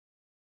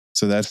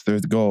 So that's their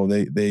goal.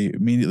 They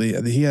immediately,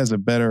 he has a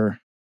better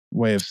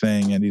way of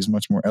saying it. He's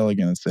much more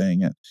elegant in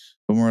saying it,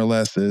 but more or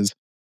less is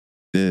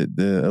the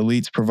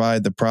elites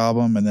provide the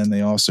problem and then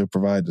they also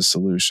provide the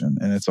solution.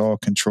 And it's all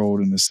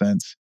controlled in a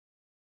sense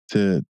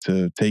to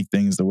take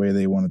things the way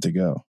they want it to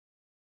go.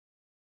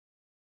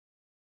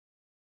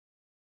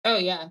 Oh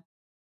yeah.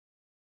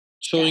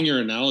 So in your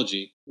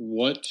analogy,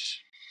 what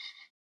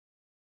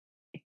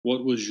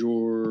was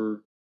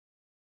your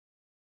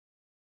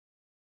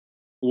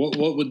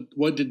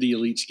what did the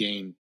elites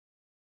gain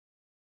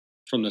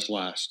from this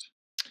last?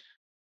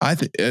 I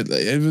think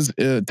it was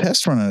a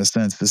test run in a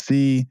sense to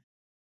see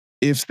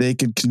if they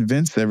could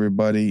convince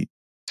everybody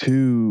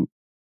to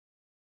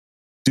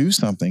do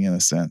something in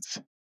a sense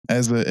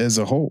as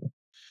a whole.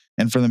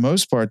 And for the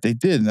most part, they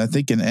did. And I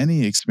think in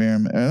any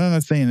experiment, and I'm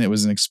not saying it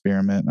was an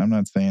experiment. I'm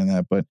not saying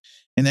that, but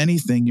in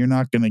anything, you're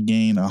not going to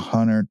gain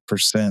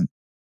 100%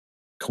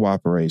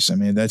 cooperation. I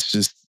mean,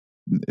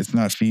 it's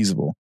not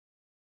feasible.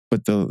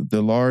 But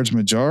the large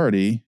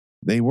majority,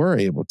 they were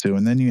able to.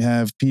 And then you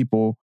have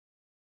people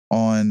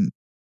on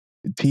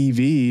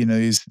TV,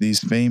 these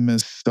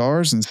famous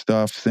stars and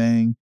stuff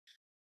saying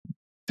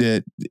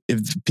that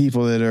if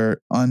people that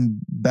are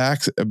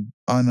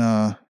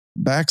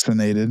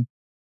unvaccinated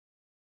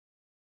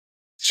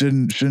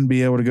shouldn't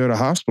be able to go to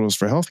hospitals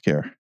for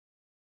healthcare,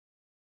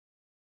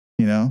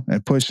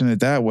 and pushing it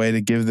that way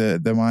to give the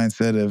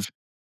mindset of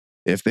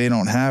if they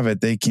don't have it,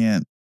 they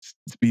can't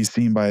be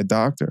seen by a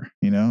doctor,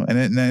 and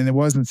it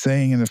wasn't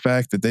saying in the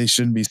fact that they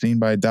shouldn't be seen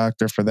by a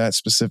doctor for that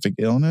specific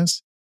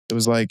illness. It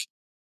was like,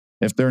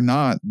 if they're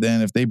not,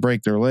 then if they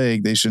break their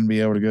leg, they shouldn't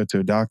be able to go to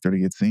a doctor to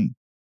get seen.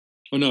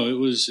 Oh no, it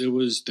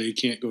was they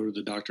can't go to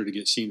the doctor to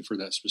get seen for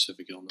that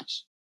specific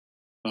illness,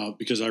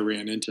 because I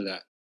ran into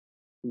that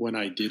when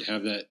I did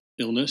have that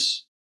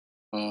illness.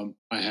 I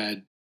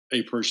had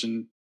a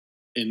person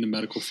in the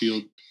medical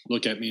field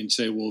look at me and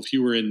say, "Well, if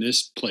you were in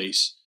this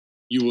place,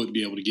 you wouldn't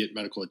be able to get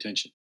medical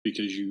attention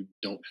because you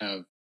don't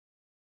have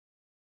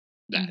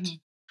that." Mhm.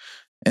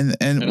 And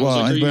I was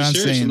like, "Are you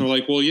serious?" saying, and they're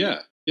like, "Well,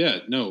 yeah,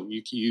 no,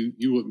 you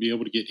wouldn't be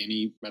able to get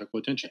any medical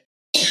attention."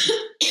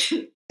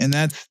 And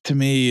that's, to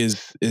me,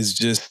 is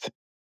just,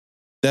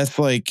 that's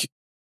like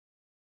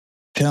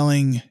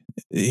telling.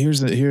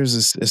 Here's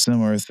a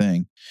similar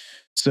thing.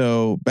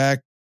 So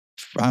back,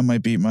 I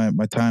might be my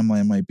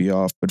timeline might be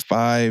off, but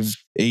 5,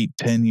 8,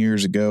 10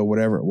 years ago,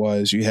 whatever it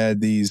was, you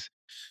had these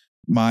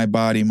my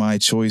body, my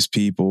choice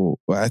people.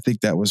 Well, I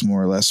think that was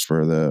more or less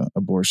for the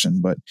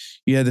abortion, but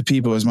you had the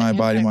people as my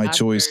body, my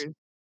choice.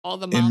 All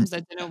the moms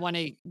that didn't want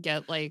to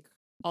get like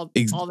all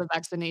the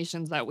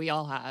vaccinations that we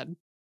all had.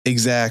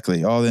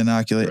 Exactly. All the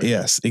inoculate. Right.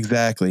 Yes,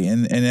 exactly.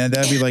 And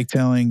that'd be like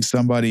telling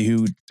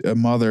a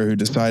mother who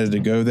decided to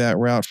go that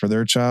route for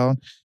their child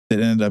that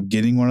ended up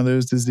getting one of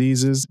those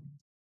diseases,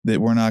 that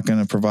we're not going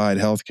to provide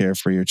health care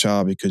for your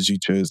child because you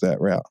chose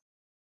that route.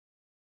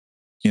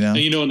 And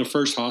in the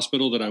first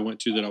hospital that I went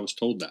to that I was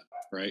told that,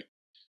 right?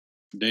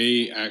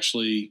 They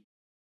actually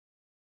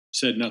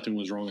said nothing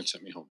was wrong and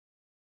sent me home.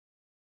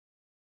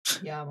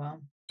 Yeah,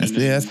 well. And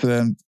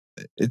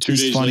it's 2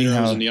 just days funny later, how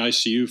I was in the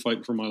ICU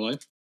fighting for my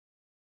life.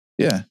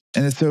 Yeah.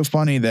 And it's so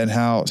funny that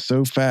how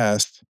so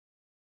fast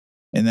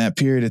in that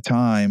period of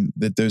time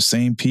that those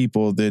same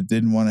people that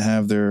didn't want to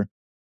have their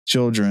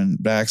children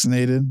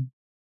vaccinated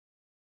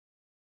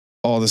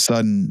all of a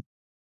sudden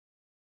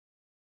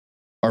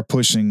are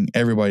pushing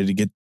everybody to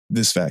get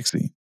this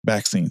vaccine.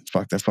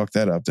 Fuck, I fucked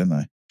that up, didn't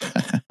I?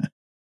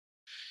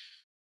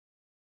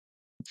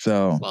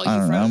 So, well, I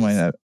don't know. I might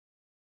have.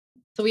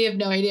 So we have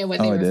no idea what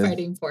they were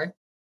fighting for.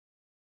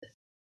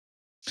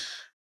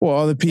 Well,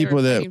 all the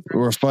people that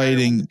were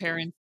fighting.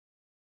 Parents.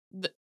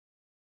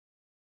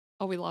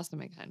 Oh, we lost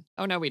him again.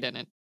 Oh, no, we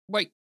didn't.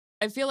 Wait,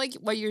 I feel like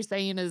what you're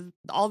saying is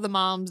all the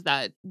moms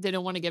that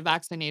didn't want to get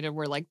vaccinated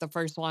were like the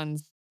first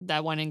ones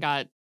that went and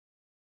got.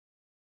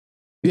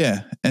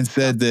 Yeah. And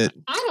said that.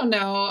 I don't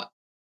know.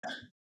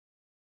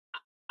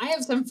 I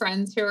have some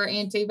friends who are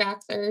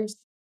anti-vaxxers.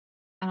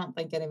 I don't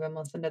think any of them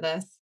listen to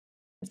this.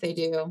 If they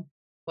do,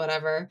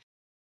 whatever.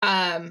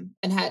 And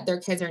their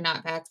kids are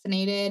not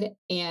vaccinated,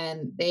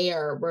 and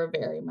were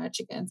very much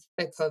against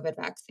the COVID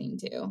vaccine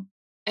too.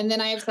 And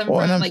then I have some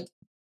friends like,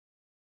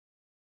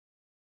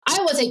 I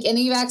will take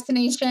any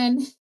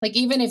vaccination. Like,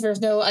 even if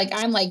there's no, like,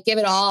 I'm like, give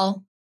it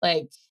all.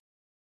 Like,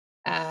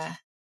 I'm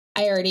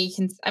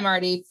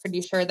already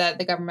pretty sure that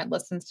the government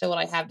listens to what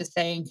I have to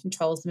say and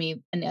controls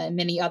me in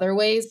many other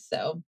ways.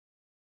 So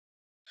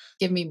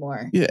give me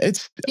more. Yeah,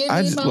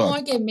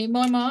 give me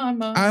more.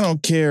 I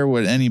don't care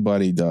what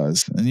anybody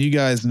does. And you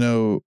guys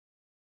know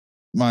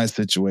my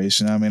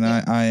situation. I mean,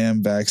 I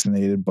am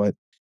vaccinated, but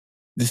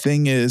the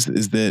thing is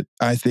that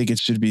I think it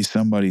should be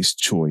somebody's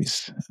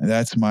choice.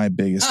 That's my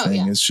biggest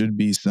thing. Yeah. It should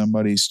be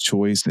somebody's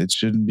choice. It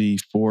shouldn't be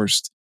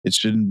forced. You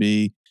shouldn't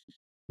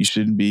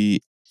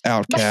be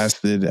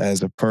outcasted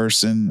as a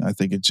person. I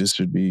think it just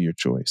should be your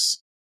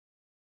choice.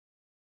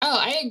 Oh,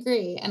 I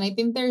agree. And I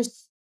think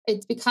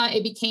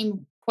it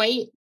became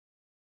quite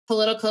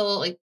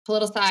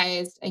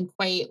politicized and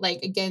quite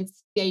like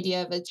against the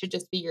idea of it should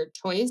just be your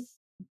choice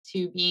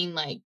to being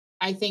like,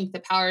 I think the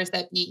powers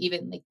that be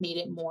even like made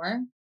it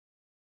more.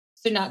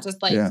 So not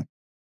just like, Yeah.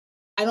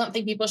 I don't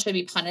think people should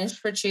be punished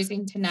for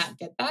choosing to not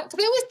get that. Cause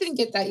I always didn't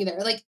get that either.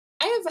 Like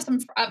I have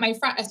my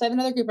friend, so I have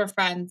another group of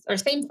friends or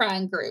same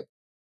friend group,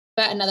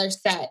 but another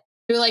set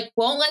who like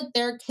won't let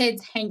their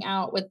kids hang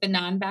out with the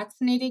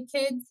non-vaccinated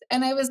kids.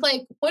 And I was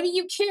like, what do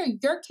you care?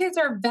 Your kids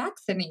are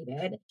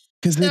vaccinated.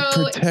 Because it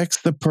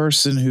protects the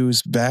person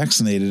who's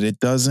vaccinated. It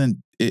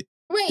doesn't. It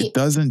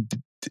doesn't.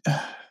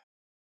 Right.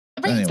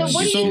 Anyway, so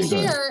what do you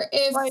care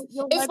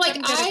if like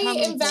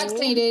I am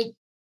vaccinated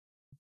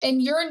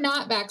and you're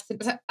not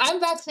vaccinated? I'm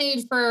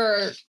vaccinated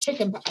for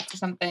chickenpox or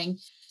something,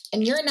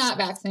 and you're not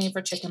vaccinated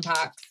for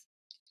chickenpox.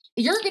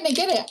 You're going to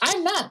get it.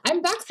 I'm not.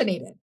 I'm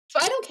vaccinated. So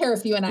I don't care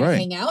if you and I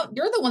hang out.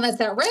 You're the one that's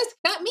at risk,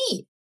 not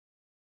me.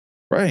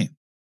 Right.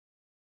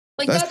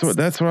 Like that's what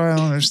I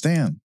don't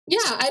understand. Yeah,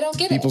 I don't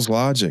get people's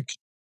logic.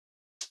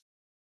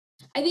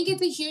 I think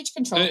it's a huge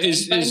control thing.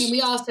 But I mean,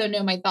 we also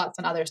know my thoughts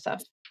on other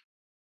stuff.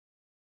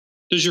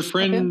 Does your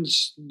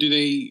friends do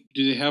they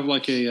have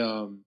like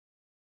a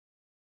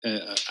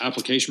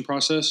application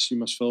process? You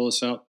must fill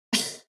this out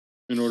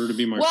in order to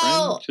be my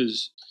friend.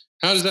 Because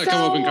how does that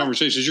come up in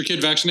conversation? Is your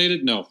kid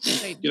vaccinated? No,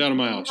 get out of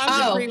my house.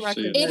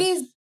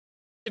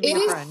 It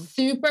is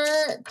super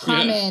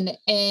common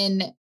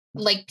in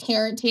like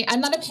parenting.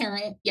 I'm not a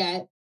parent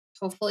yet.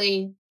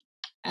 Hopefully,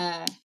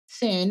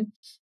 soon.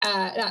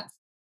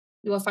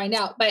 We'll find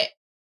out. But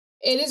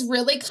it is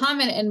really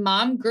common in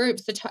mom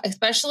groups,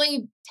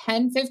 especially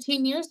 10,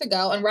 15 years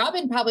ago. And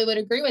Robin probably would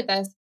agree with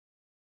us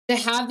to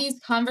have these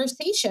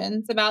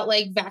conversations about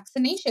like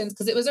vaccinations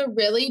because it was a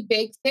really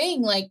big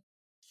thing like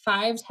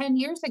 5, 10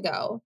 years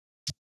ago.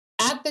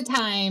 At the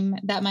time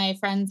that my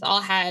friends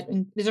all had,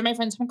 and these are my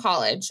friends from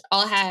college,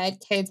 all had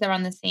kids that were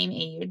on the same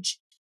age.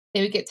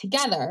 They would get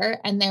together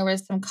and there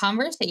was some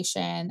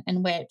conversation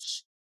in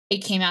which it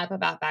came up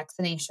about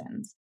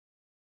vaccinations.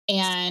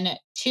 And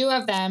 2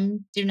 of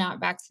them do not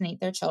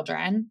vaccinate their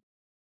children.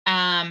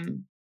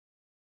 And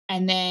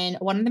then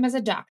one of them is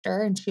a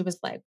doctor and she was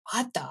like,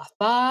 what the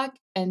fuck?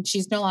 And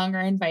she's no longer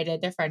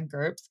invited to friend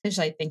groups because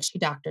I think she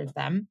doctors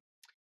them.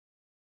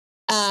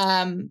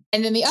 And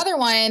then the other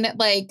one,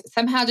 like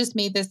somehow just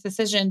made this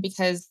decision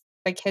because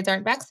the kids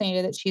aren't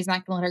vaccinated that she's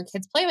not going to let her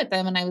kids play with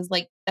them. And I was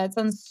like, that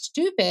sounds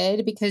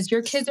stupid because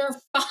your kids are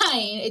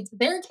fine. It's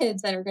their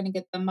kids that are going to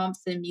get the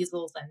mumps and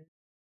measles and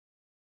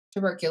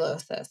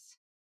tuberculosis.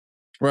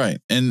 Right.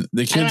 And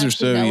the kids are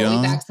so young.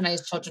 What we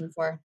vaccinate children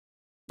for.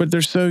 But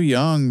they're so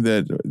young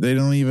that they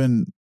don't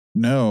even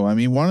know. I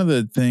mean, one of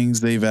the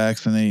things they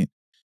vaccinate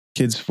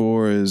kids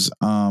for is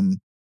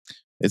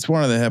it's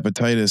one of the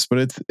hepatitis,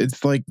 but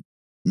it's like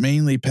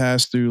mainly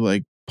passed through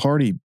like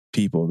party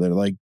people that are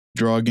like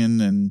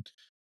drugging and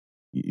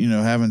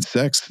having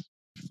sex.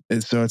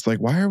 And so it's like,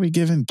 why are we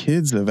giving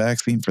kids a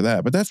vaccine for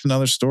that? But that's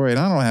another story. And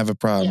I don't have a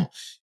problem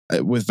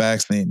with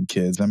vaccinating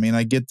kids. I mean,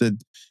 I get the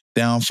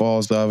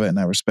downfalls of it and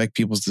I respect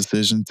people's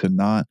decision to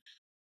not,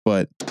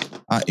 but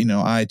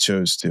I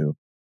chose to.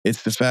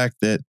 It's the fact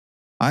that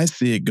I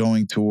see it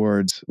going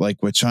towards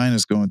like what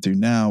China's going through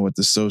now with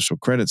the social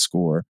credit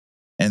score,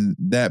 and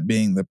that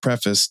being the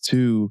preface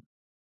to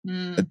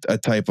a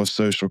type of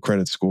social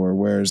credit score,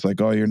 whereas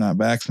like, oh, you're not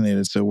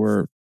vaccinated,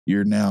 so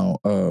you're now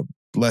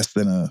less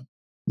than a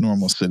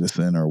normal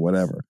citizen or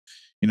whatever.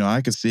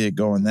 I could see it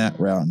going that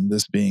route, and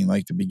this being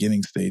like the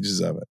beginning stages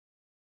of it.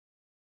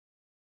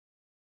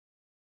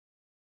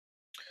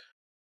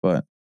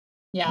 But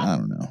I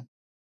don't know.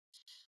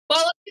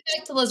 Well, let's get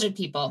back to lizard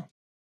people.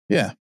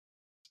 Yeah.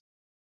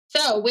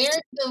 So where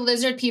do the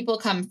lizard people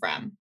come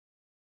from?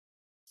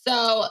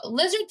 So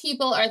lizard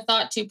people are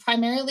thought to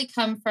primarily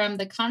come from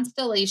the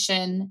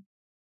constellation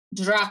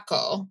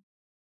Draco,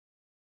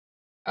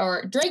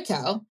 or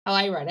Draco, how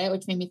I read it,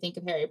 which made me think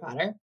of Harry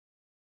Potter.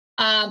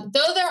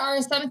 Though there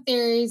are some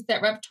theories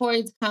that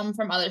reptoids come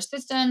from other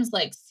systems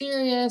like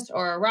Sirius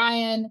or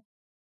Orion,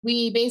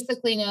 we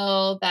basically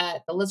know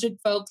that the lizard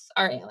folks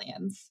are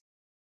aliens.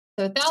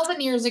 So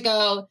 1,000 years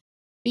ago,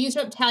 these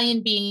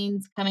reptilian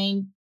beings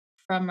coming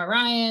from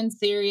Orion,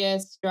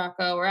 Sirius,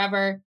 Draco,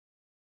 wherever,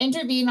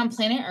 intervened on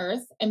planet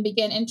Earth and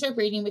began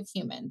interbreeding with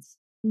humans.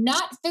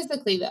 Not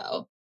physically,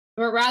 though,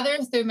 but rather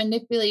through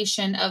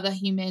manipulation of the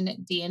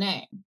human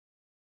DNA.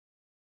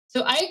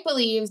 So Ike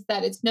believes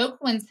that it's no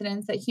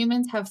coincidence that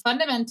humans have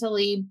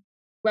fundamentally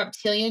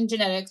reptilian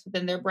genetics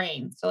within their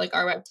brain. So like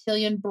our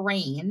reptilian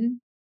brain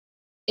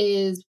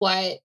is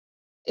what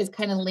is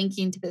kind of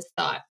linking to this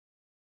thought.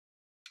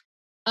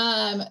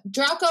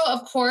 Draco,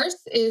 of course,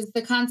 is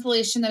the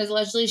constellation that is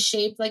allegedly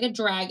shaped like a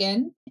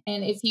dragon.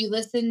 And if you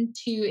listen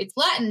to its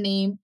Latin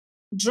name,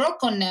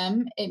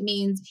 Draconem, it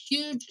means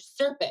huge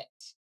serpent.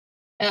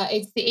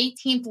 It's the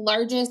 18th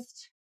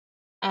largest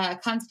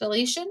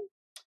constellation.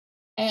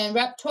 And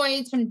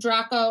reptoids from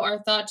Draco are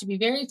thought to be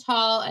very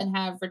tall and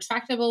have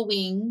retractable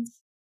wings.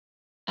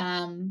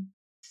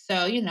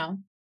 So,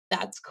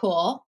 that's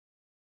cool.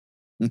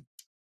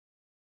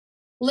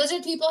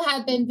 Lizard people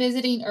have been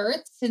visiting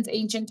Earth since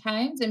ancient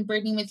times and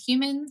breeding with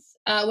humans,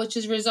 which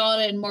has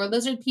resulted in more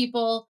lizard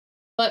people,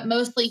 but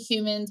mostly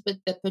humans with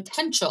the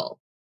potential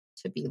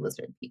to be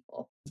lizard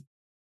people.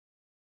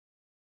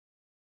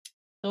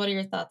 So what are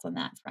your thoughts on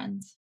that,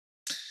 friends?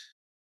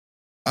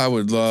 I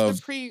would love...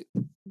 the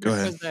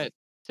prerequisite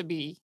to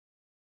be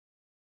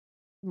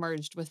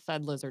merged with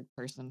said lizard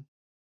person?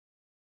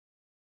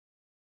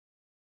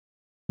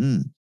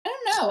 I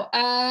don't know.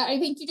 I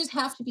think you just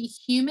have to be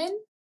human.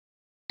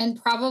 And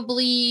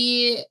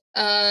probably,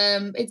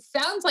 it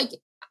sounds like,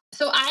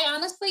 so I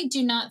honestly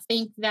do not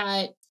think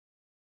that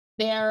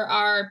there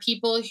are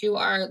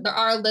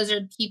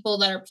lizard people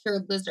that are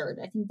pure lizard.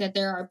 I think that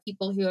there are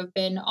people who have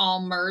been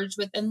all merged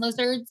within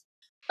lizards.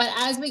 But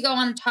as we go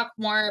on to talk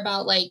more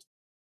about like,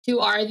 who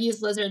are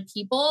these lizard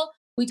people,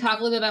 we talk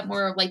a little bit about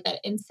more of like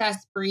that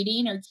incest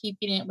breeding or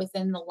keeping it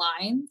within the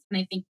lines. And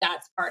I think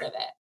that's part of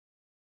it.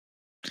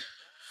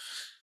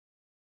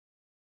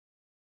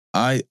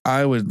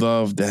 I would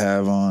love to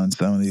have on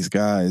some of these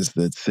guys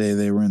that say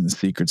they were in the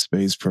secret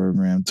space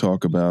program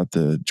talk about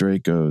the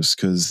Dracos,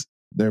 because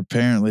they're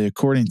apparently,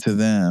 according to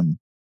them,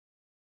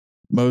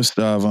 most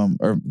of them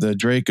are the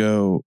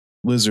Draco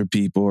lizard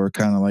people are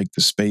kind of like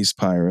the space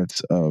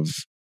pirates of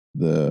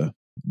the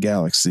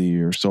galaxy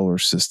or solar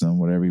system,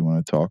 whatever you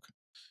want to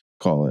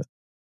call it.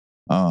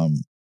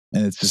 And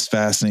it's just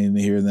fascinating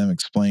to hear them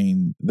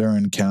explain their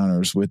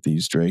encounters with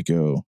these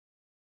Draco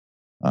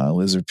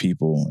lizard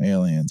people,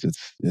 aliens.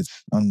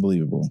 It's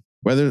unbelievable.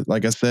 Whether,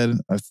 like I said,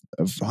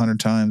 100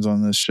 times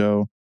on this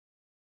show,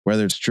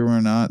 whether it's true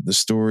or not, the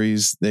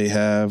stories they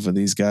have of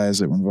these guys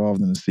that were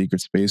involved in the secret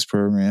space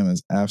program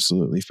is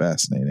absolutely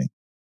fascinating.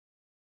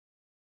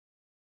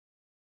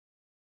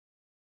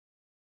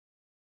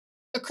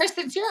 So, Chris,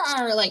 since you're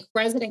our like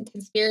resident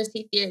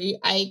conspiracy theory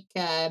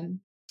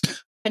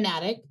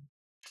fanatic,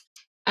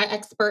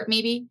 expert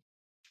maybe,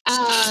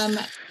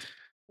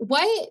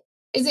 what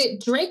is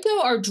it, Draco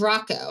or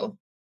Draco?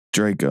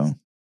 Draco.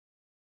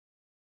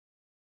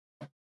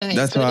 Okay,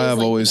 that's how I've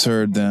always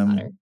heard them.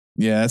 Potter.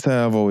 Yeah, that's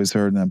how I've always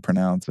heard them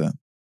pronounce it.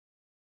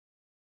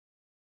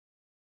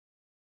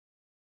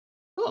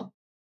 Cool.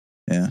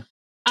 Yeah.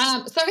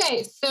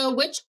 So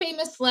which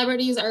famous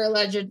celebrities are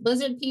alleged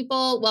lizard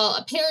people? Well,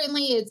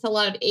 apparently it's a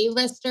lot of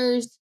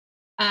A-listers.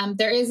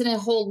 There isn't a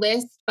whole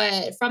list,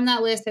 but from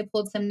that list, I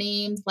pulled some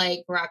names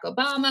like Barack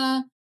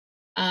Obama,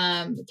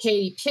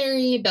 Katy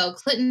Perry, Bill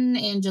Clinton,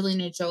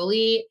 Angelina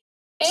Jolie,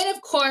 and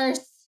of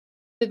course,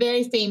 the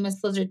very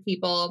famous lizard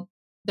people,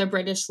 the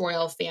British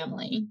royal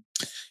family.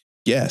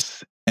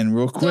 Yes. And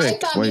real quick. So I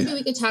thought maybe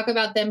we could talk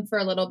about them for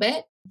a little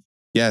bit.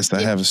 Yes,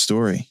 I have a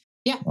story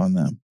on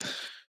them.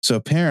 So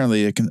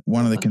apparently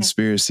one of the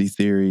conspiracy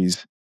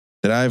theories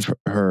that I've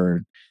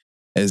heard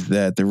is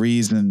that the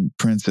reason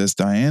Princess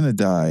Diana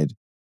died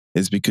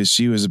is because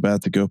she was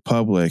about to go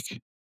public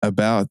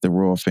about the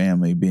royal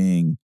family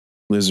being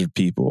lizard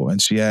people.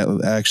 And she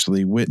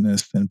actually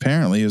witnessed, and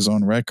apparently is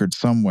on record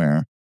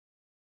somewhere,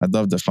 I'd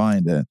love to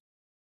find it,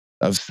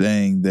 of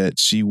saying that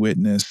she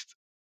witnessed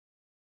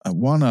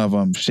one of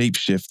them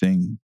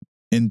shape-shifting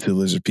into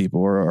lizard people,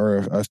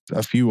 or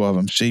a few of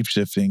them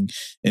shape-shifting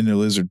into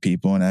lizard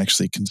people and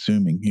actually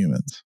consuming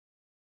humans.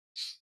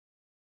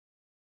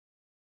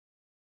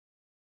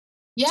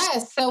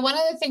 Yes. So one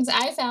of the things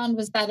I found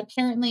was that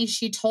apparently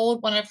she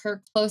told one of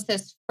her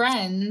closest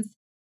friends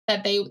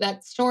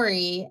that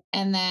story,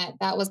 and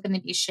that was going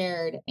to be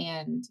shared.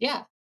 And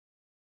yeah.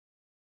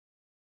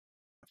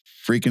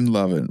 Freaking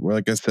love it. Well,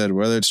 like I said,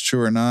 whether it's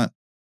true or not,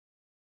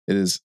 it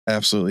is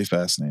absolutely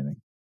fascinating.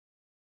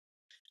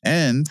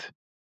 And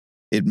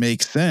it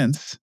makes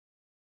sense.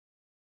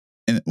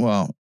 And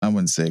well, I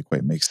wouldn't say it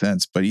quite makes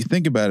sense, but you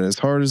think about it, as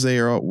hard as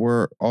they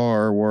were,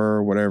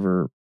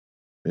 whatever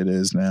it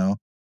is now,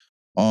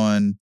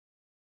 on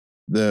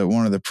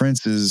one of the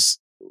prince's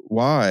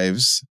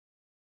wives,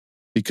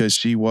 because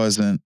she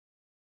wasn't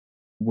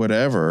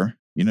whatever,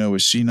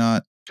 was she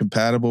not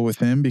compatible with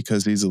him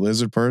because he's a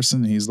lizard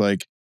person? He's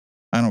like,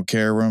 I don't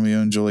care,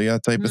 Romeo and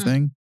Juliet type of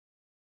thing,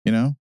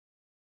 Yeah.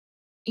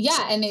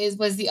 And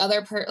was the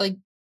other part like,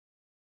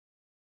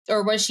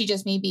 or was she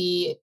just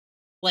maybe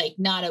like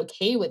not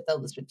okay with the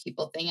lizard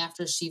people thing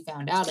after she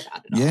found out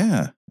about it?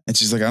 Yeah. And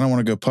she's like, I don't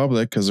want to go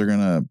public because they're going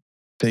to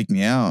take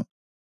me out,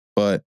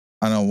 but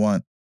I don't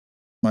want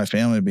my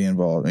family to be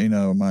involved,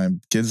 my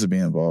kids to be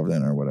involved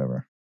in or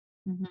whatever.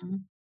 Mm-hmm.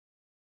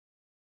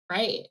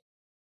 Right.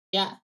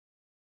 Yeah.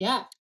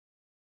 Yeah.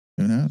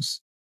 Who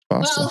knows?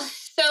 Possible. Well,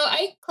 so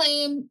I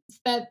claim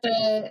that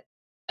David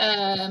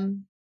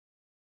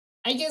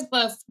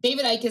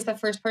Icke is the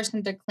first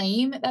person to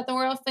claim that the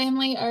royal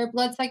family are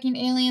blood-sucking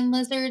alien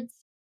lizards.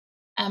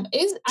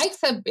 Is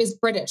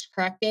British,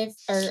 correct, Dave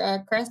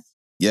or Chris?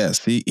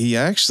 Yes, he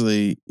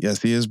actually, yes,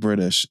 he is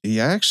British. He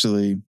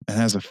actually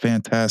has a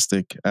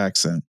fantastic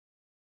accent.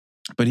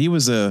 But he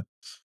was a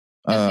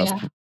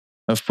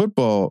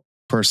football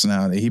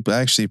personality. He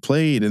actually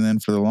played, and then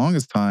for the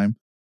longest time,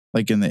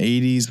 like in the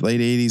 80s,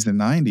 late 80s and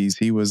 90s,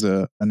 he was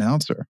a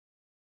announcer.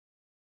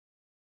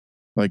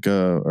 Like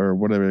or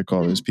whatever they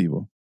call those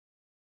people.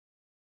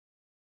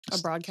 A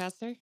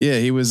broadcaster? Yeah,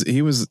 he was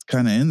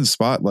kind of in the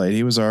spotlight.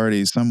 He was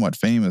already somewhat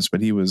famous,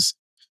 but he was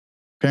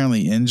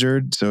apparently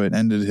injured, so it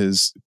ended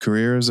his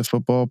career as a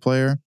football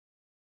player.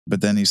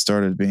 But then he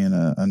started being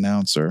an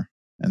announcer,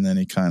 and then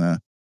he kind of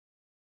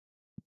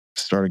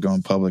started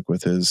going public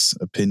with his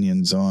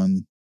opinions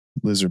on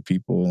lizard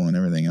people and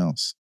everything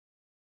else.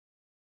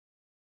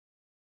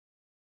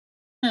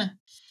 Huh.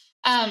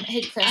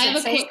 Hey, Chris, I have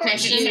a quick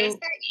question.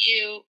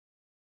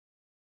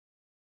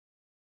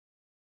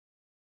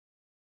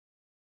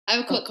 I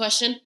have a quick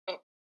question.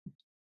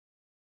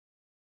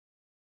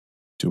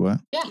 Do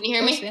what? Yeah, can you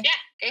hear me? Yeah,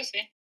 go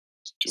see.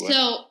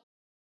 So,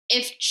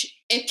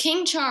 if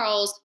King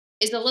Charles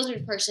is a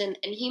lizard person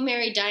and he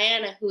married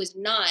Diana, who is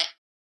not,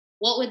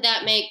 what would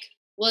that make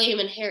William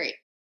and Harry?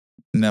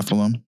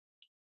 Nephilim.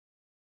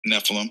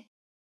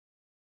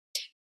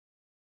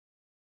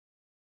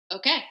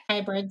 Okay.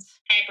 Hybrids.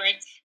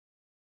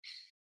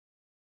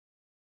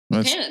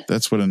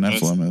 That's what a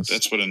Nephilim is.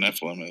 That's what a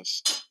Nephilim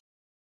is.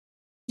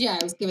 Yeah,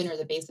 I was giving her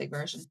the basic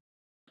version.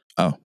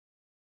 Oh.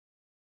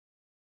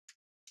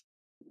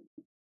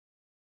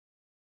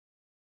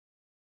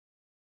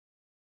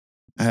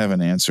 I have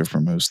an answer for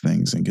most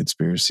things in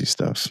conspiracy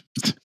stuff.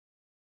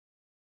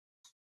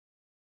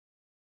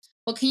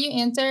 Well, can you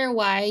answer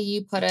why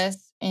you put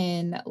us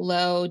in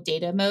low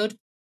data mode?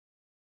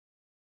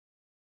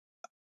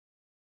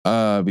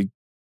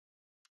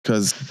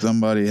 Because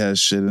somebody has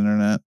shit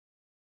internet.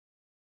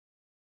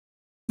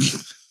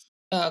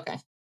 Oh, okay.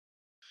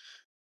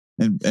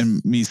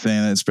 And me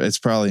saying it's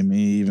probably me,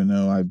 even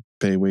though I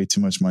pay way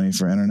too much money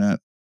for internet.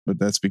 But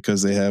that's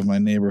because they have my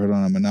neighborhood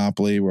on a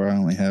monopoly where I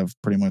only have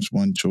pretty much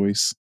one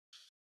choice.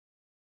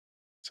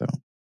 So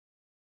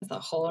that's a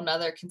whole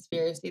nother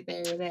conspiracy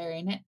theory there,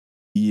 ain't it?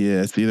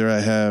 Yeah, it's either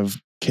I have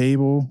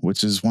cable,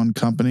 which is one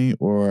company,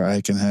 or I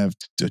can have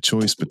a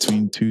choice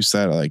between two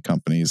satellite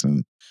companies,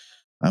 and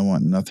I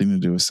want nothing to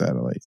do with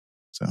satellite.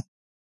 So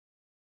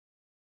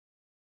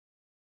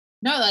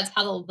no, that's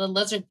how the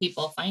lizard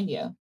people find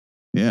you.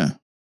 Yeah.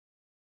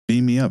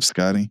 Beam me up,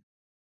 Scotty.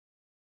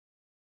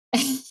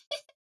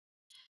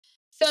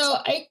 So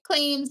it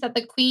claims that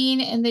the Queen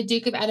and the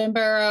Duke of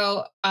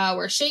Edinburgh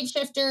were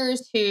shapeshifters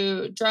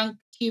who drunk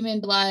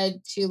human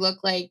blood to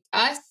look like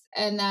us,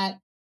 and that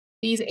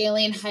these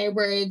alien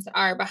hybrids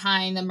are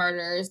behind the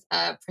murders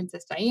of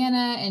Princess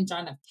Diana and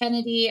John F.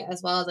 Kennedy,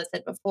 as well as I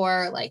said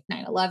before, like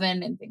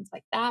 9/11 and things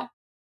like that.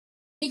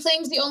 He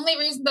claims the only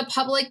reason the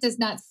public does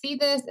not see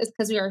this is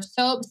because we are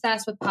so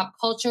obsessed with pop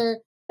culture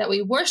that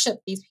we worship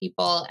these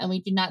people and we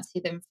do not see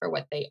them for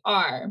what they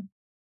are.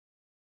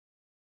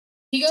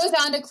 He goes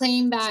on to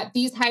claim that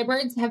these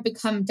hybrids have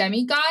become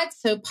demigods,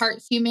 so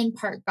part human,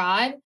 part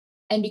god.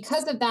 And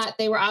because of that,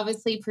 they were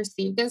obviously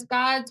perceived as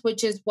gods,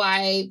 which is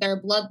why their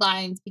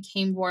bloodlines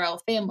became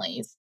royal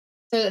families.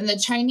 So in the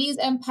Chinese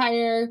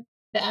Empire,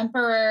 the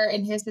emperor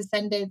and his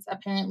descendants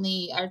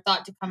apparently are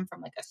thought to come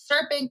from like a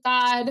serpent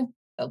god,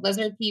 the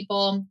lizard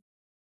people.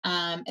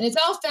 And it's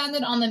all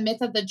founded on the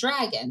myth of the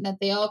dragon, that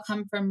they all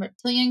come from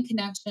reptilian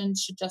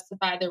connections to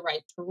justify their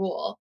right to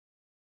rule.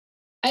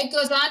 It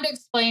goes on to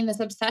explain this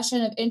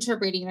obsession of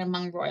interbreeding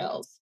among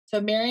royals. So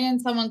marrying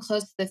someone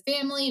close to the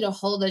family to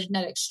hold the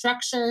genetic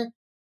structure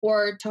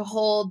or to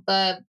hold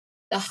the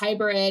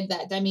hybrid,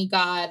 that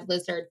demigod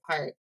lizard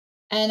part.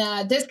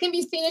 And this can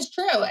be seen as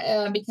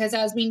true because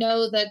as we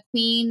know, the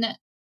Queen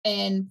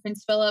and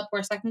Prince Philip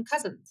were second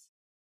cousins.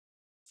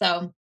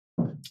 So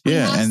we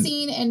have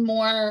seen in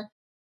more,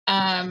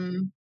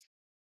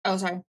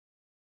 sorry.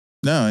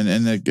 No,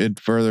 and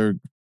it further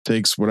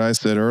takes what I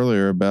said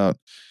earlier about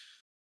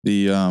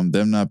the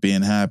them not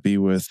being happy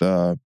with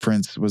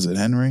Prince, was it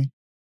Henry?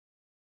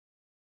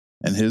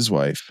 And his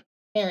wife.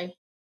 Harry.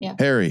 Yeah.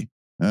 Harry.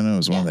 I know it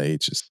was one of the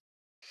H's.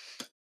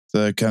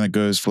 So it kind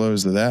of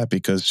flows to that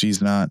because she's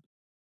not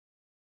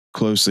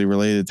closely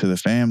related to the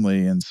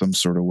family in some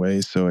sort of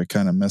way. So it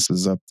kind of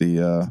messes up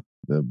the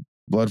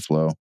blood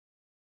flow.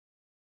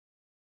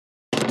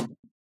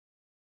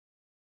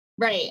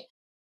 Right.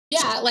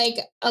 Yeah, like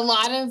a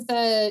lot of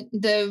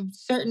the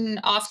certain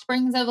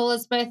offsprings of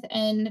Elizabeth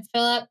and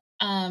Philip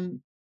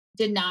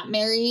did not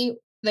marry.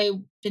 They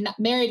did not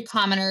marry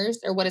commoners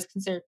or what is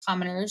considered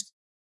commoners.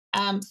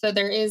 So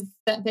there's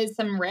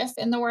some rift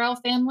in the royal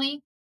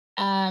family,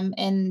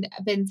 and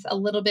been a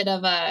little bit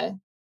of a,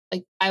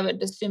 like, I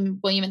would assume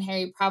William and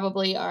Harry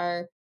probably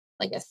are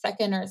like a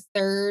second or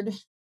third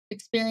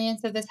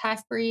experience of this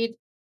half breed.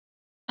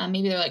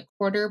 Maybe they're like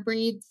quarter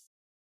breeds.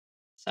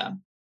 So.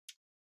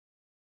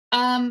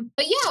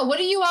 But yeah, what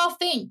do you all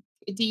think?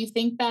 Do you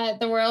think that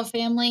the royal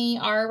family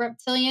are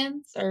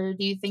reptilians, or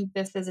do you think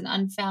this is an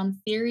unfound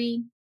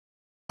theory?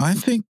 I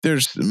think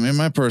there's, in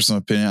my personal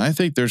opinion, I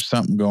think there's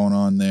something going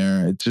on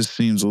there. It just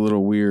seems a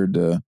little weird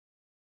to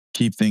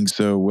keep things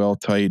so well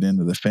tight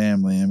into the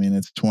family. I mean,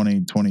 it's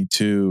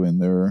 2022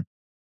 and they're,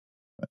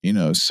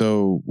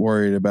 so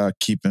worried about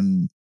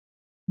keeping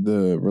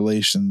the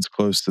relations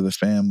close to the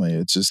family.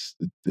 It just,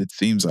 it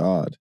seems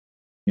odd,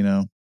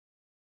 So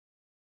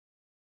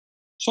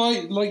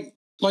I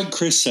like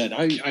Chris said,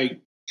 I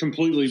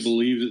completely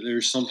believe that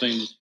there's something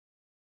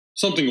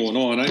going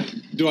on.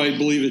 Do I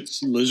believe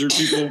it's lizard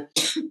people?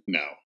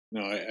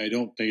 No, I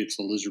don't think it's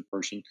the lizard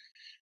person.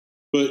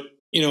 But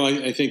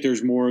I think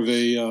there's more of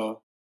a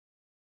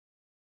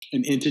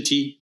an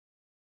entity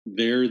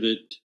there that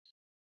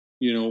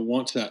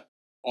wants that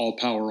all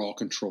power, all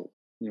control.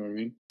 You know what I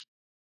mean?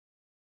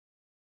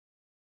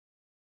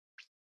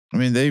 I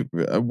mean, they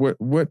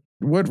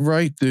what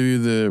right do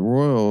the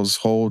royals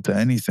hold to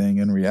anything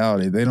in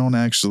reality? They don't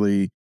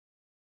actually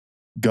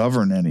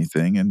govern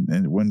anything.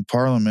 And when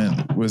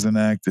Parliament was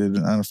enacted,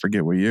 I don't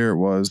forget what year it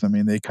was. I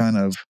mean, they kind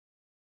of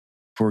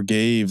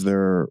forgave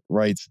their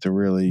rights to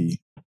really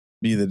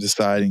be the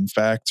deciding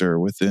factor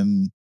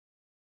within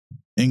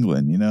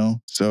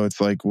England. So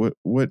it's like,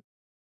 what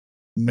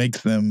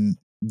makes them,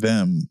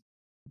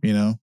 you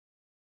know?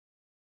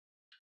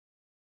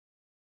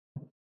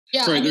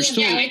 Yeah, right.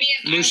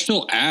 They're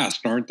still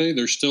asked, aren't they?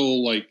 They're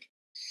still like.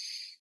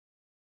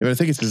 Yeah, I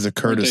think it's as a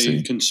courtesy.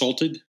 Aren't they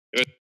consulted?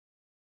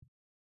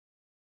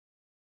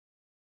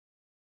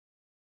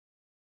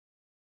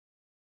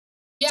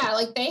 Yeah,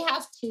 like they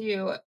have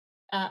to.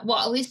 Well,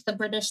 at least the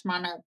British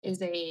monarch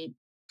is a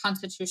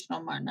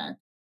constitutional monarch,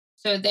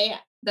 so the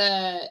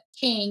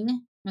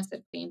king, I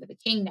said queen, but the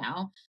king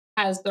now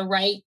has the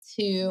right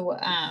to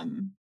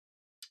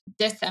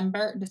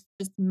dismember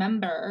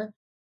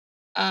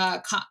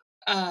not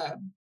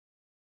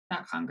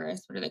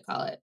Congress. What do they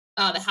call it?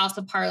 The House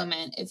of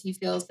Parliament, if he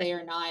feels they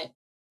are not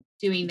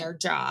doing their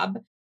job.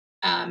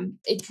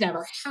 It's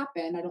never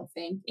happened, I don't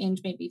think. And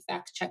maybe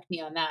fact check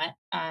me on that.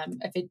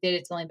 If it did,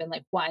 it's only been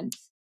like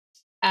once.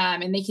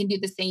 And they can do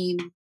the same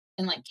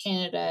in like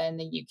Canada and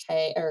the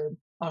UK or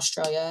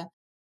Australia,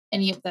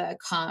 any of the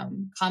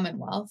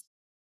Commonwealth.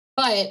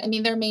 But I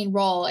mean, their main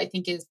role, I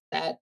think, is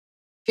that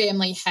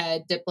family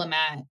head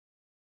diplomat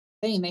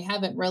thing. They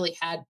haven't really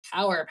had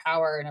power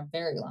in a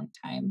very long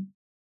time.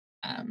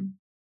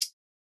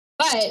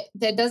 But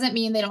that doesn't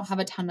mean they don't have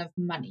a ton of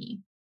money.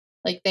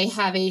 Like they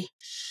have a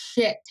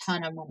shit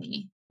ton of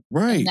money.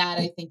 Right. And that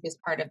I think is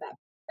part of that.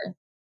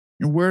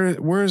 And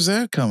where is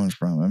that coming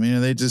from? I mean, are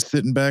they just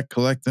sitting back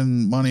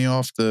collecting money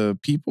off the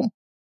people?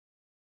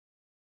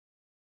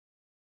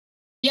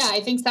 Yeah,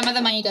 I think some of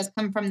the money does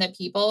come from the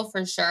people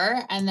for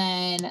sure. And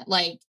then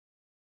like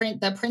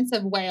the Prince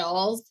of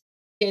Wales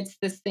gets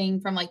this thing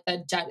from like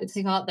they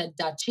call it the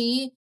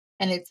duchy.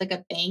 And it's like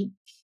a bank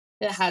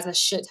that has a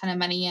shit ton of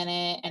money in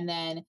it. And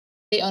then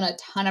they own a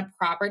ton of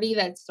property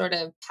that's sort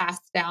of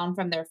passed down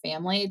from their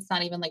family. It's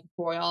not even like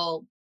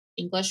royal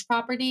English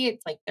property.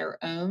 It's like their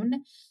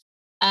own.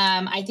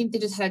 I think they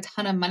just had a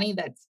ton of money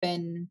that's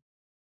been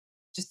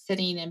just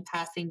sitting and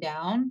passing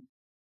down.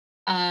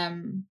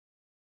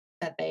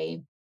 That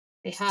they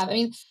have. I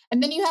mean,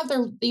 and then you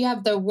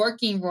have the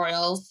working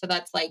royals. So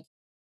that's like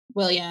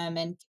William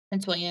and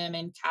Prince William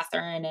and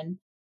Catherine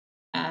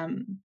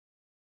and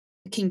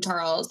King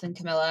Charles and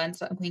Camilla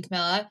and Queen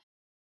Camilla.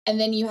 And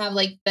then you have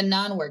like the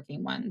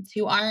non-working ones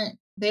who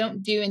they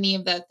don't do any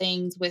of the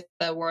things with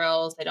the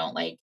royals. They don't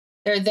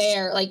they're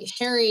there. Like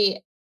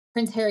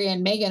Prince Harry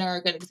and Meghan are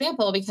a good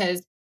example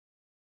because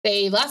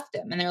they left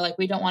him and they're like,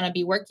 we don't want to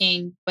be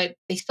working, but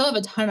they still have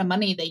a ton of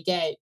money they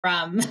get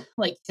from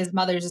like his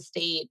mother's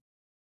estate,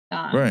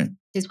 right,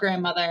 his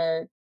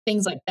grandmother,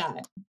 things like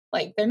that.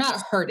 Like they're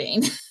not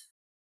hurting.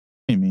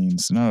 He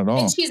means not at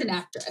all. And she's an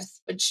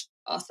actress, which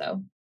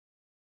also.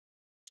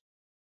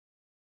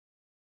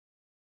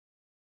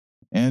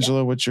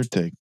 Angela, what's your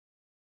take?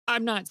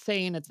 I'm not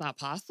saying it's not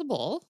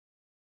possible,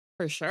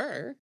 for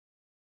sure.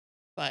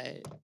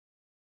 But,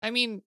 I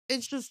mean,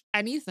 it's just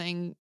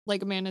anything,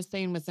 like Amanda's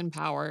saying, within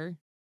power.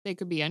 They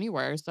could be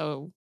anywhere.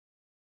 So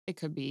it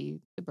could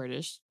be the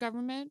British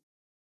government,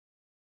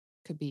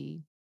 could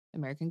be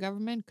American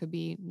government, could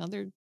be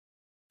another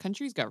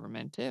country's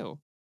government, too.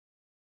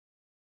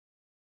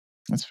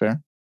 That's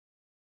fair.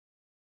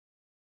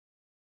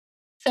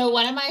 So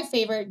one of my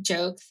favorite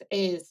jokes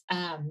is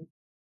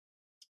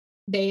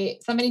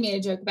somebody made a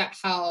joke about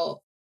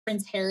how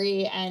Prince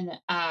Harry and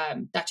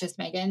Duchess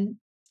Meghan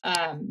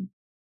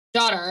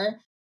daughter,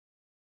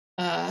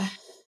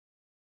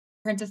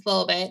 Princess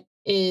Lilibet,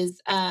 is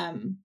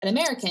an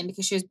American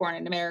because she was born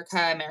in America,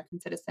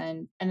 American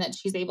citizen, and that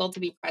she's able to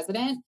be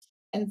president.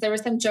 And there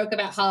was some joke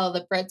about how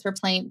the Brits were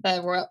playing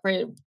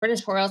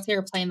British royalty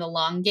are playing the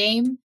long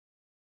game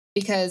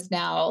because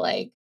now,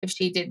 like, if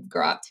she did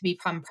grow up to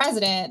become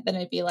president, then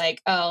it'd be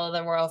like, oh,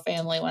 the royal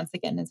family once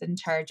again is in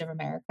charge of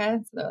America.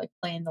 So they're like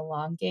playing the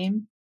long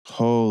game.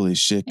 Holy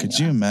shit. Could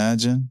you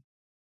imagine?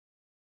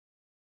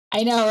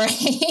 I know,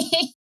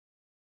 right?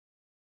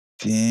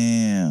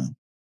 Damn.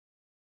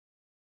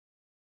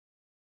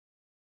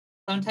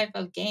 Some type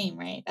of game,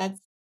 right?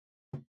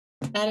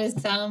 That is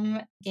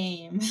some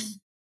game.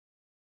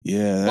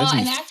 Yeah. Well,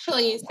 and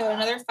actually, so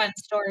another fun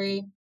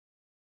story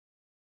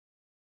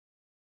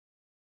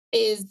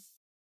is.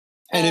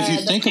 And if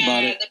you think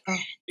about it,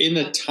 in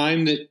the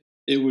time that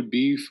it would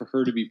be for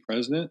her to be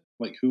president,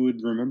 like who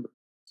would remember?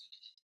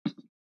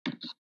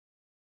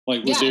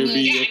 Like,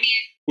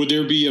 would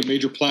there be a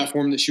major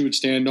platform that she would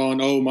stand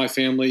on? Oh, my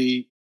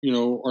family,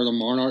 are the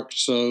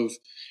monarchs of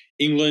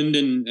England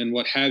and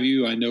what have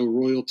you. I know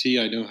royalty.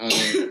 I know how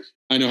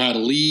to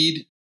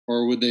lead.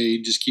 Or would they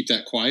just keep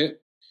that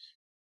quiet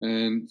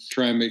and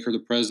try and make her the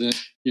president,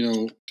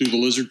 through the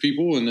lizard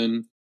people,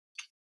 and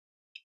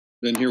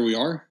then here we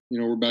are.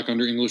 We're back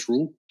under English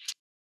rule.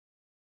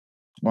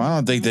 Well, I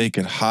don't think they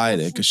could hide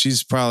it because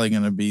she's probably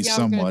going to be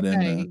somewhat in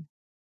the.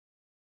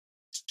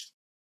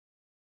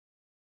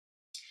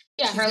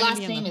 Yeah, her last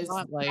name is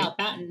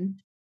Mountbatten.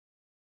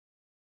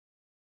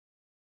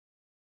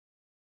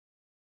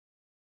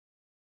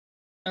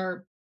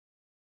 Or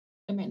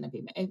it might not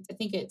be. I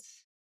think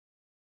it's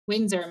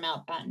Windsor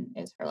Mountbatten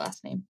is her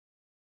last name.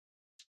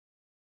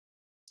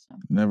 So,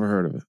 never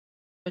heard of it.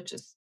 Which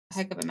is a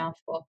heck of a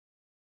mouthful.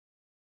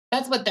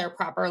 That's what their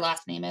proper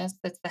last name is.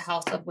 That's the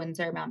House of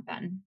Windsor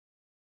Mountbatten.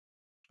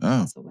 Oh.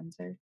 House of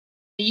Windsor.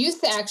 It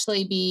used to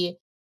actually be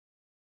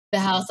the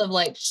House of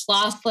like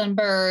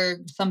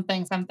Schlossenberg,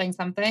 something. And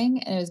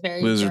it was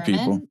very lizard German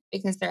people.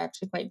 Because they're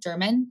actually quite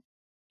German.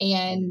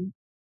 And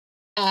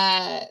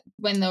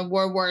when the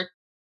World War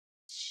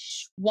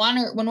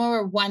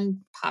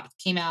I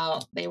came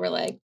out, they were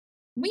like,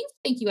 we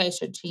think you guys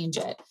should change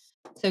it.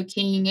 So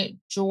King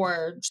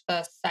George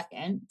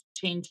II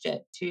changed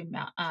it to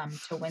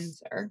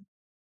Windsor.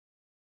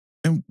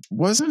 And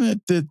wasn't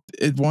it that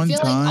at one time?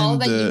 I feel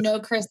like all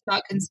that Chris,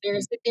 about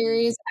conspiracy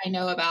theories, I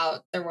know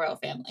about the royal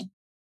family.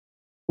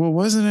 Well,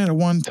 wasn't it at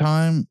one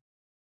time?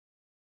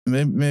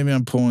 Maybe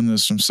I'm pulling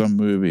this from some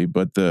movie,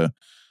 but the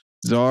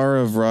Tsar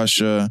of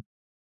Russia,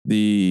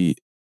 the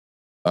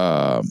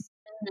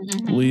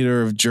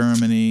leader of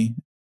Germany,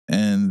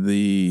 and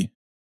the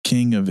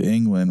King of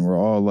England were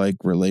all like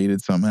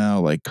related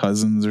somehow, like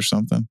cousins or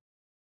something.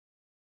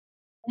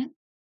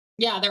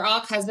 Yeah, they're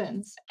all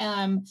cousins.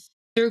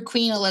 Through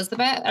Queen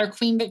Elizabeth or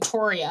Queen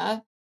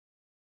Victoria,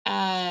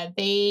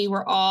 they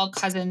were all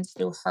cousins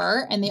through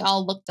her, and they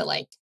all looked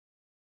alike.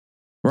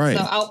 Right.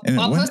 So I'll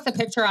post a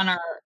picture on our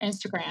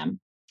Instagram.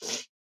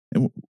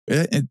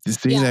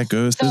 That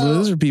goes to the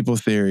lizard people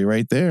theory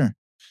right there.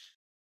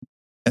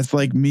 It's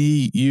like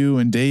me, you,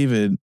 and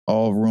David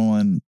all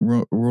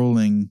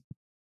ruling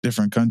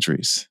different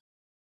countries.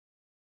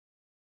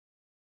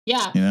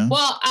 Yeah.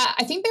 Well,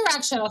 I think they were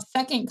actually all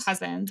second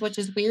cousins, which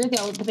is weird.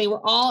 They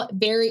were all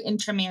very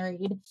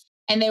intermarried,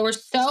 and they were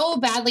so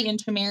badly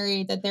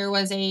intermarried that there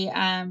was a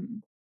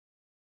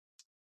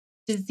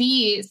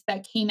disease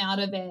that came out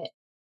of it.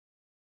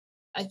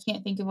 I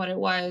can't think of what it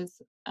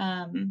was,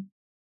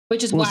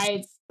 which is why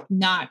it's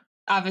not,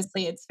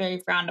 obviously it's very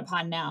frowned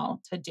upon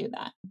now to do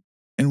that.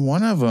 And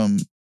one of them,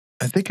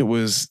 I think it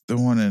was the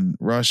one in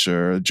Russia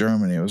or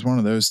Germany. It was one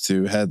of those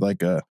two had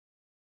like a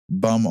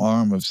bum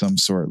arm of some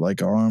sort,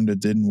 like an arm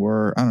that didn't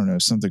work. I don't know,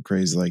 something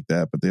crazy like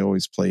that, but they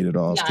always played it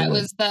off. Yeah, it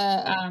was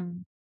the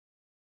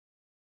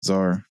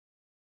Tsar.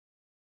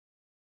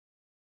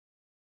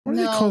 What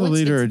do they call the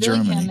leader of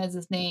Germany? Is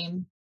his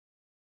name.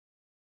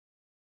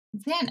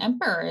 Is he an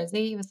emperor? Is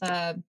he? Was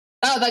the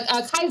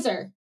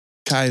Kaiser.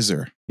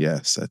 Kaiser.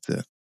 Yes, that's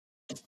it.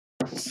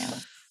 Yeah.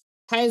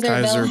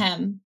 Kaiser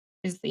Wilhelm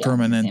is the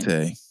Permanente.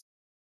 Name.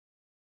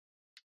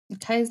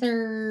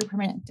 Kaiser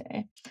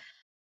Permanente.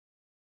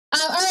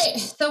 All right,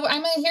 so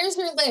here's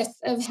your list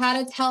of how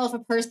to tell if a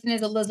person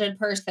is a lizard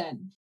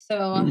person.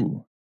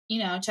 So,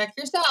 check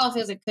yourself,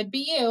 as it could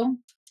be you.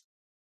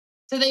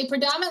 So they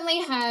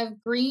predominantly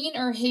have green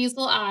or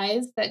hazel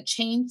eyes that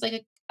change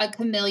like a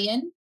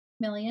chameleon.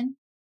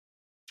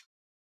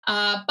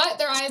 But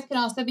their eyes can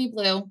also be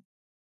blue.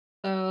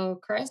 So,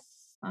 Chris,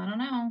 I don't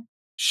know.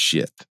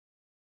 Shit.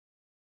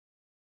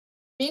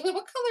 David,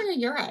 what color are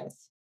your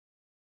eyes?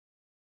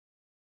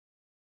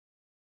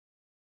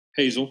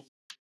 Hazel.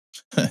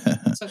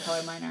 That's what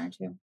color mine are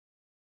too.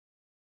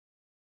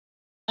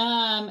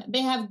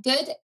 They have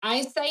good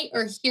eyesight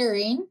or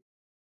hearing.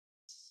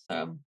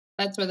 So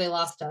that's where they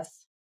lost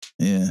us.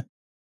 Yeah.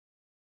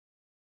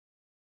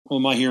 Well,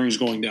 my hearing's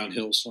going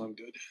downhill, so I'm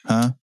good.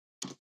 Huh?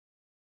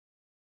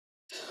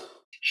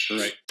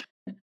 Right.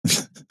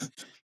 Oh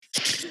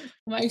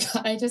my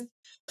God, did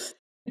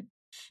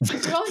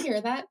you all hear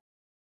that?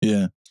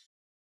 Yeah.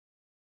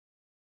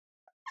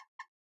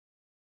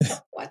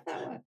 What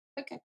that was?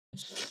 Okay.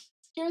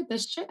 Scared the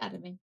shit out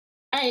of me.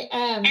 All right.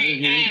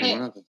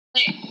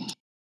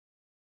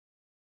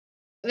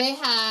 They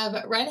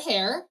have red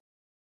hair.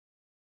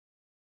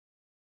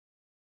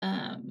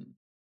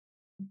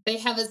 They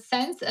have a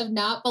sense of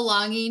not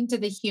belonging to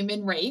the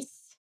human race.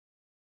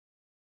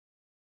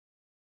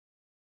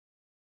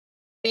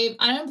 They have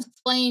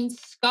unexplained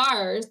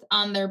scars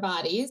on their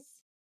bodies.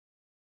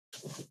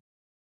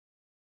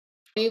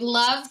 They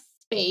love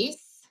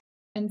space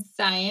and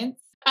science.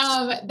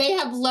 They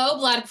have low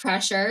blood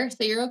pressure,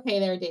 so you're okay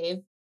there,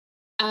 Dave.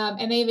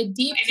 And they have a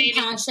deep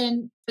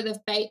compassion for the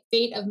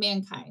fate of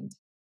mankind.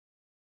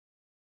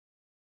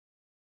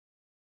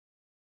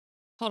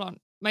 Hold on.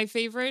 My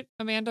favorite,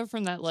 Amanda,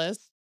 from that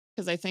list,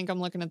 because I think I'm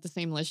looking at the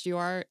same list you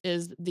are,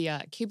 is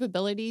the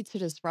capability to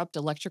disrupt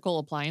electrical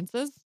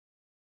appliances.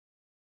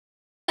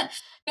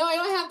 No, I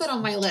don't have that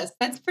on my list.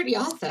 That's pretty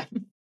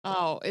awesome.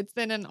 Oh, it's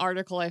in an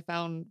article I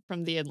found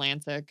from The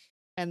Atlantic.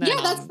 And then,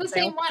 yeah, that's the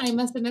same one. I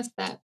must have missed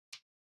that.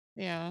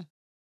 Yeah.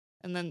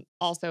 And then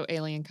also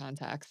alien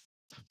contacts.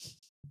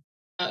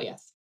 Oh,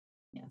 yes.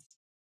 Yes.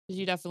 Because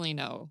you definitely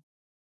know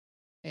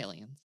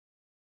aliens.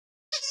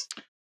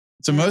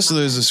 So most of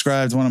those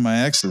described one of my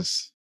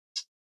exes.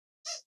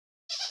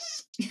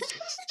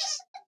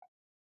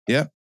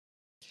 Yep.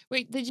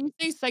 Wait, did you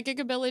say psychic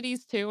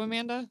abilities too,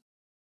 Amanda?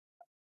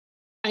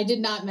 I did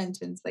not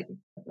mention psychic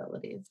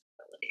abilities.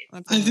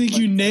 I think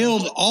you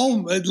nailed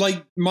all,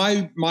 like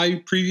my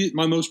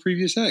most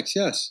previous ex.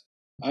 Yes,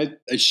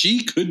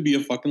 she could be a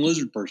fucking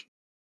lizard person.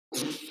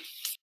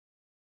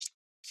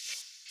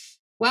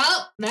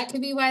 Well, that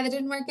could be why that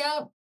didn't work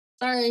out.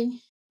 Sorry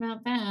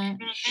about that.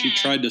 She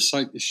tried to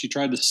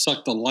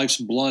suck the life's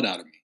blood out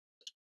of me.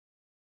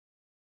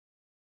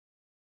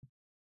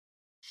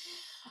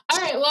 All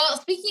right. Well,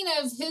 speaking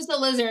of Who's the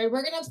Lizard,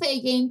 we're going to play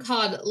a game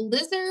called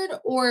Lizard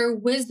or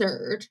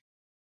Wizard.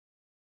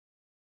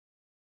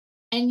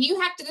 And you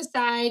have to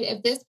decide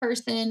if this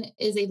person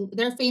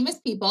they're famous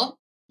people.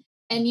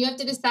 And you have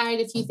to decide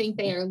if you think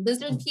they are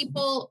lizard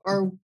people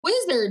or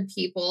wizard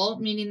people,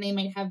 meaning they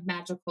might have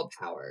magical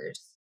powers.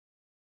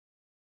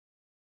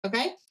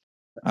 Okay?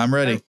 I'm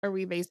ready. Are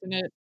we basing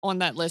it on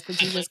that list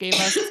that you just gave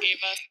us?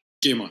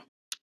 Game on.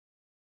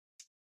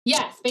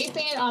 Yes,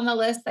 basing it on the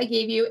list I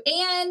gave you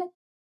and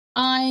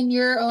on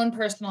your own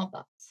personal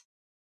thoughts.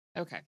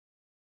 Okay.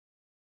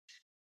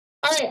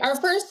 All right, our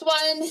first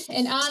one,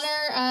 in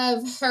honor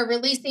of her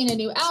releasing a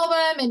new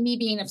album and me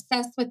being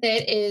obsessed with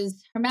it,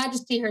 is Her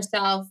Majesty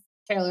herself,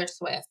 Taylor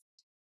Swift.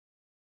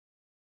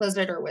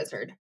 Lizard or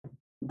wizard?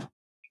 I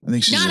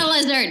think she's not a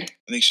lizard.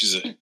 I think she's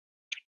a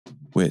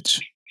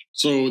witch.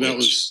 So that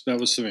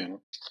was Savannah.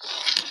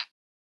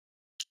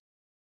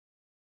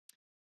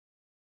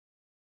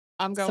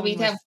 I'm going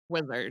with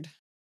wizard.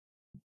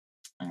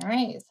 All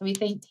right, so we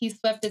think T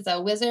Swift is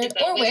a wizard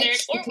or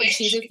witch because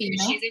she's a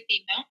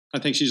female. I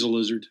think she's a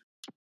lizard.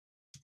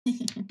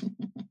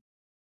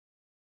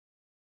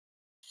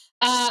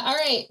 All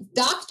right,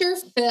 Dr.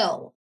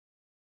 Phil.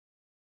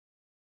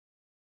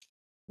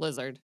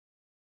 Lizard.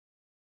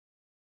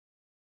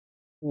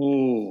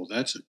 Oh,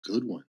 that's a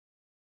good one.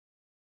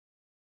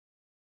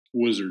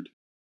 Wizard.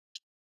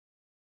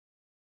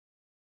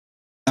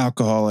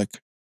 Alcoholic.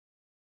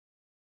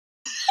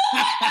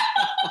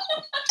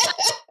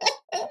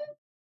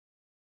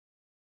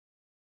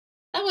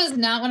 That was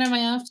not one of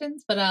my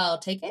options, but I'll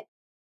take it.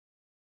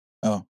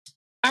 Oh.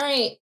 All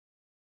right.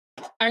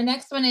 Our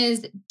next one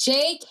is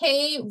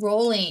J.K.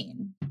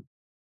 Rowling.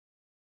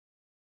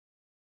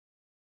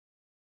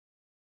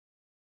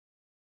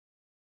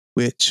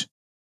 Witch.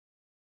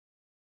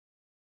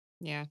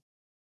 Yeah.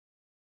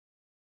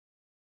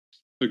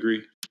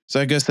 Agree. So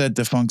I guess that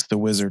defuncts the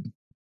wizard.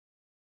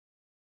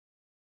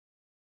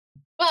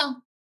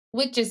 Well,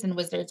 witches and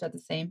wizards are the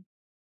same.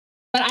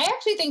 But I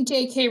actually think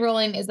J.K.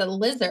 Rowling is a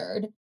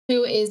lizard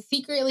who is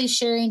secretly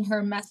sharing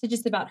her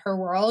messages about her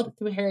world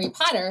through Harry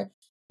Potter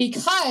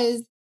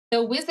because the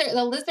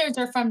lizards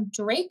are from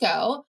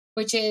Draco,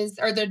 which is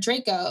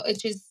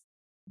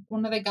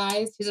one of the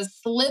guys who's a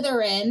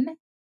Slytherin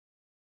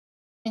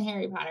in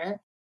Harry Potter.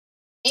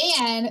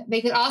 And they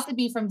could also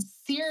be from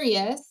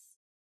Sirius,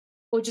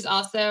 which is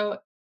also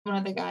one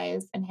of the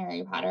guys in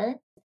Harry Potter.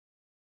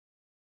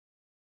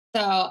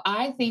 So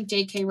I think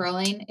J.K.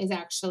 Rowling is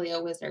actually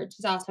a wizard.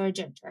 She's also a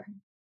ginger.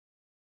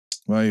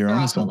 Well, you're on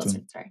also something. a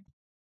lizard, sorry.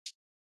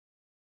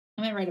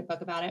 I'm going to write a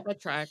book about it.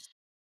 That tracks.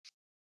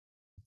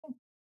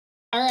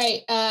 All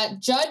right.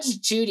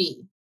 Judge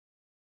Judy.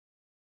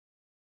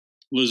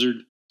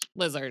 Lizard.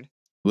 Lizard.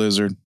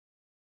 Lizard.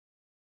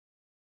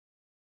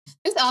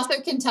 This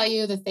also can tell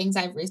you the things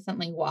I've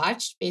recently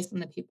watched based on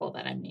the people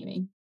that I'm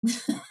naming.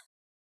 This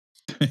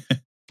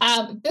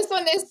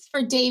one is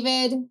for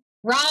David.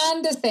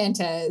 Ron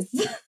DeSantis.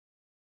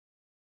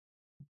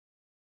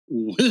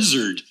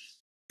 Wizard.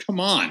 Come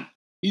on.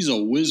 He's a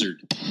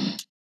wizard.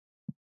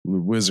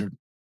 Wizard.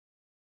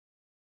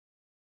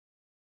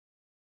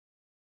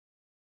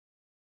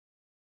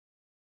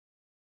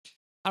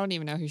 I don't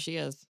even know who she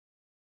is.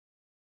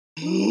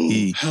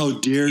 How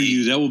dare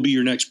you? That will be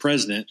your next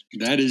president.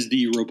 That is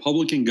the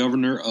Republican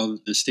governor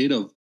of the state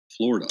of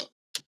Florida.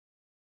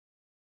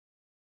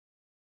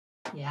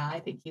 Yeah, I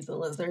think he's a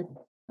lizard.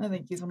 I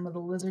think he's one of the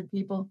lizard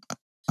people.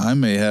 I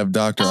may have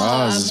Dr.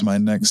 Oz as my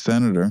next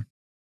senator.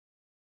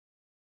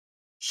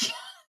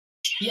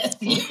 Yes,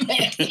 you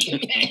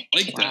may.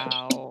 Like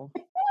wow.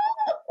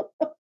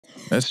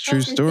 That's a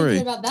true story.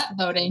 About that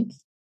voting.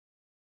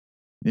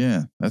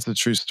 Yeah, that's a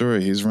true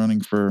story. He's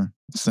running for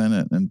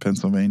Senate in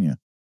Pennsylvania.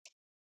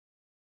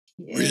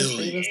 Yes,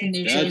 really? That's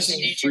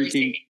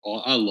freaking. Oh,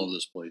 I love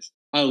this place.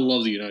 I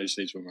love the United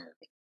States of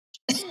America.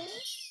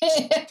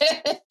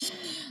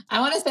 I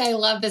want to say I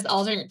love this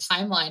alternate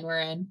timeline we're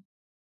in.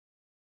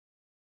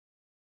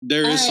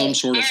 There is some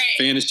sort of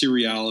fantasy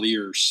reality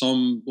or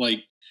some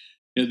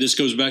this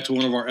goes back to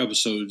one of our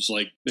episodes.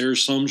 Like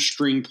there's some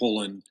string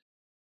pulling,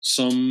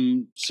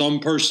 some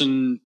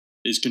person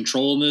is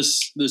controlling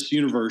this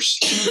universe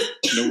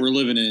that we're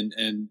living in,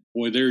 and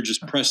boy, they're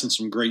just pressing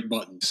some great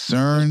buttons.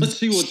 CERN. Let's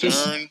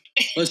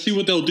see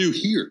what they'll do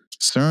here.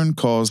 CERN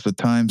calls the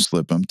time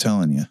slip. I'm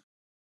telling you.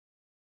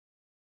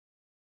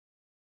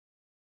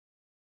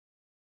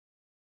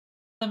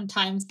 Some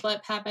time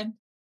slip happened.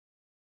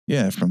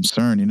 Yeah, from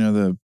CERN. You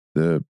know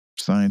the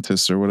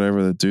scientists or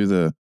whatever that do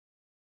the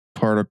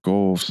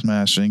particle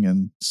smashing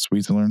in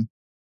Switzerland.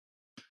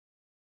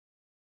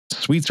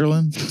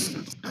 Switzerland.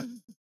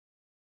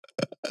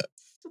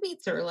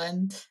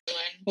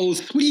 Oh,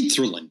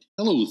 Switzerland.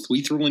 Hello,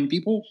 Switzerland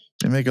people.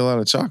 They make a lot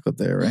of chocolate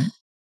there, right?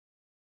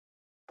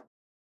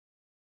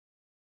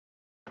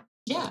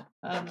 Yeah.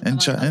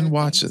 And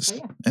watches. So,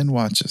 yeah. And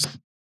watches.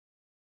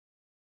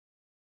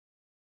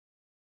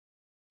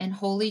 And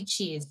holy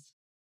cheese.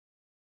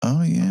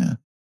 Oh, yeah.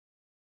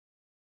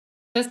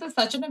 This is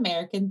such an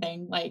American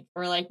thing. Like,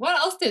 we're like, what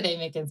else do they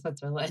make in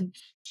Switzerland?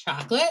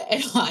 Chocolate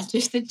and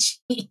watches and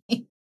cheese.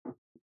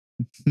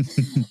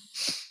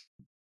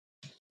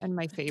 And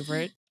my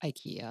favorite,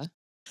 IKEA.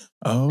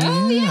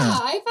 Oh yeah.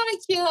 I thought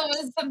IKEA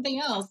was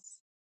something else.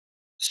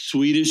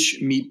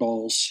 Swedish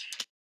meatballs.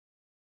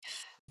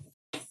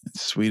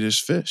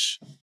 Swedish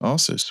fish.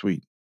 Also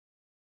sweet.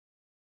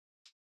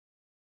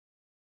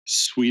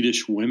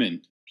 Swedish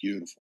women.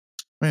 Beautiful.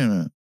 Wait a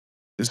minute.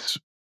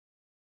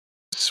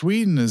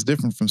 Sweden is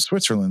different from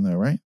Switzerland, though,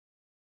 right?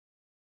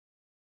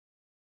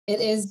 It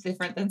is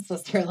different than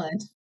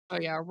Switzerland. Oh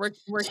yeah, we're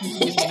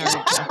confusing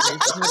our countries.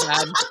 My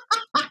bad.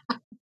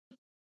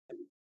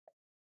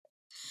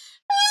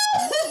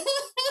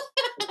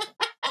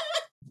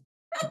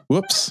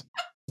 Whoops.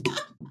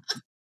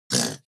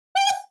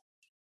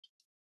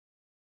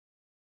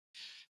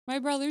 My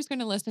brother's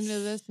gonna listen to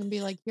this and be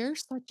like, "You're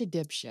such a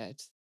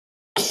dipshit."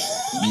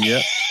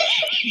 Yep.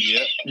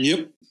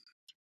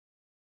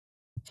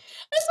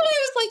 That's why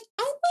I was like,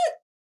 I thought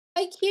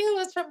IKEA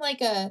was from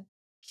like a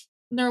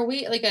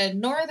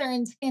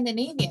northern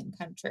Scandinavian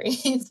country.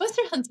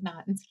 Switzerland's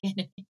not in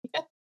Scandinavia.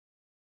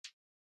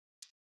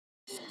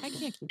 I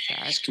can't keep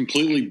track. Just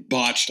completely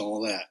botched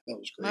all that. That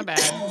was great. My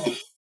bad.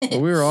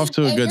 Well, we were off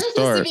to a good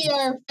start. To be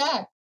our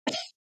fact.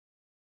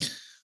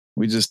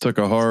 We just took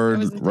a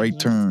hard right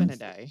turn. It's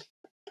been a day.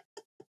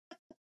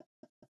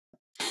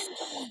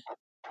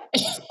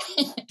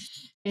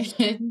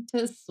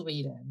 Into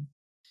Sweden.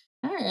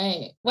 All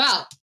right.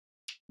 Well,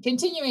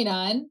 continuing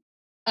on.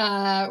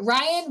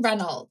 Ryan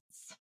Reynolds.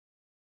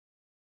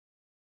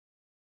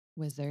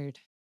 Wizard.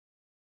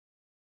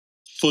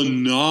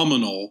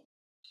 Phenomenal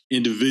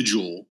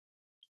individual.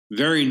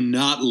 Very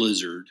not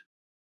lizard.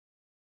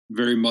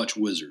 Very much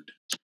wizard.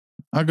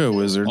 I'll go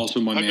wizard. Also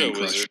my man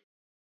crush.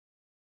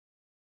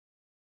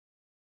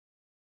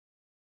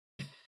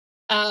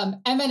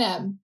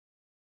 Eminem.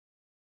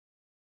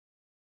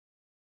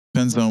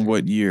 Depends on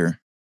what year.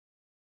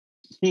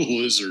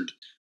 Lizard.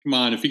 Come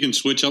on, if he can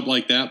switch up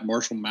like that,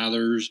 Marshall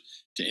Mathers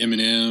to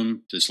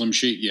Eminem to Slim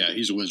Shady, yeah,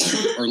 he's a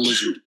wizard. Or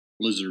lizard.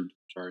 Lizard,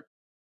 sorry.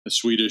 The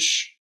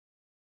Swedish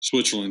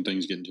Switzerland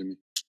thing's getting to me.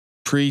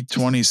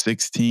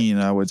 Pre-2016,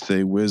 I would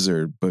say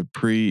wizard, but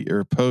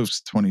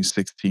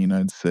post-2016,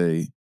 I'd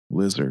say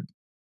lizard.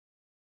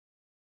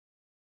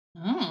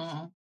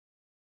 Oh.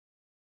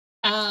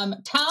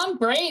 Tom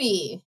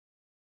Brady.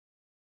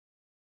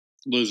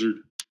 Lizard.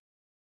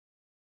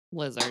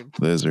 An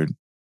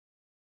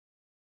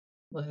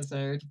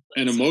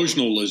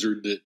emotional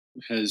lizard that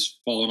has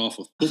fallen off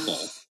of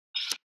football.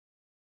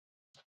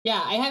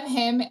 Yeah, I have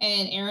him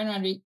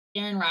and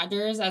Aaron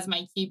Rodgers as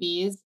my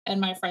QBs, and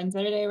my friends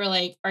the other day were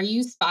like, "Are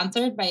you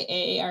sponsored by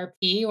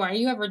AARP? Why do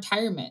you have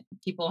retirement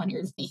people on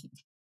your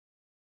league?"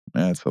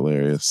 That's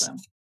hilarious. So.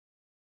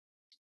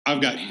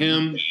 I've got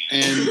him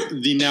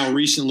and the now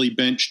recently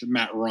benched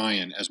Matt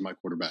Ryan as my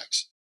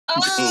quarterbacks.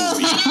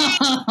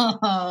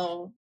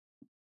 Oh.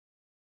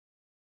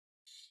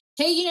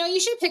 Hey, you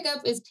should pick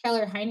up is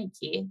Taylor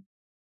Heineke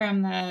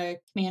from the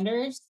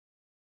Commanders,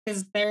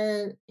 because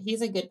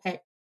he's a good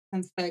pick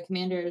since the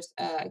Commanders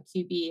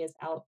QB is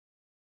out.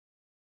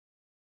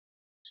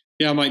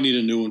 Yeah, I might need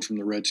a new one from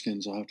the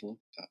Redskins. I'll have to look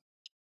at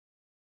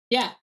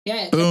that.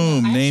 Yeah.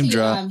 Boom, name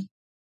drop.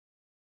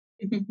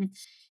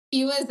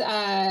 He was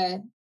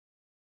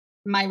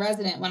my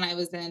resident when I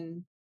was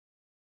in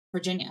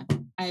Virginia.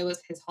 I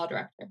was his hall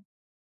director.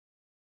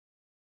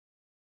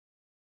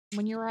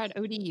 When you were at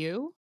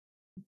ODU?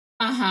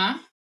 Uh-huh.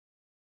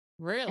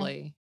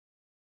 Really?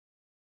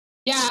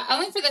 Yeah,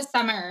 only for the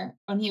summer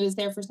when he was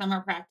there for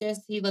summer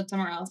practice. He lived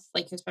somewhere else,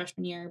 like his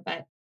freshman year,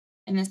 but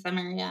in the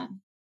summer, yeah.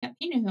 Yep,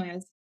 he knew who I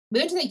was. We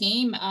went to the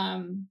game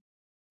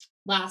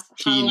last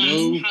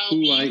Halloween. He know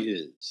who I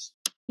is.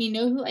 He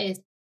know who I is.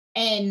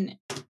 And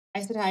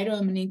I said hi to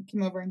him, and he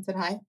came over and said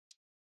hi.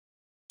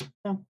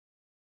 So,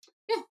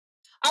 yeah.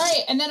 All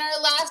right, and then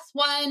our last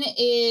one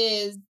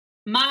is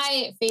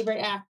My favorite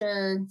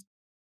actor,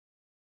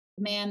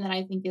 the man that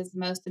I think is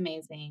most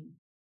amazing,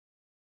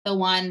 the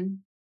one,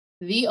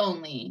 the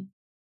only,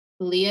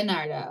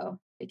 Leonardo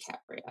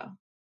DiCaprio.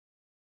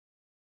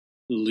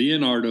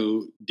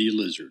 Leonardo D.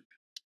 Lizard.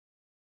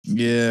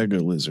 Yeah,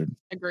 good Lizard.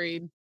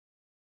 Agreed.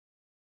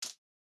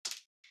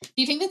 Do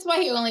you think that's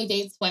why he only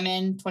dates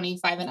women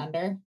 25 and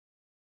under?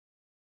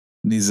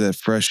 Needs that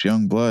fresh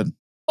young blood.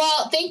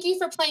 Well, thank you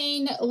for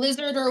playing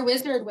Lizard or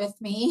Wizard with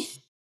me.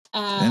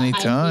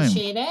 Anytime. I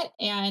appreciate it.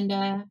 And,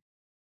 I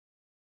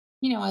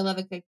love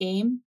a good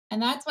game.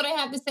 And that's what I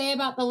have to say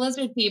about the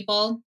lizard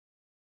people.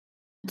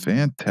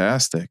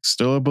 Fantastic.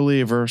 Still a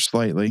believer,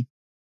 slightly.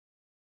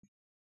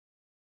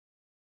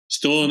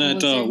 Still in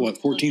that,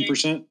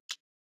 14%?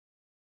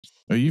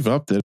 Oh, you've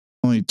upped it.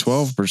 Only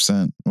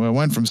 12%. Well, it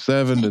went from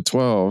 7 to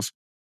 12,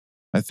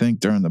 I think,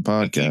 during the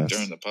podcast.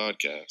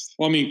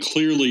 Well, I mean,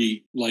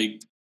 clearly,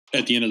 like,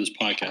 at the end of this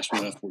podcast,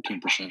 we'll have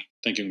 14%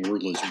 thinking we're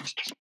lizards.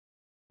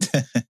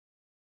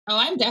 Oh,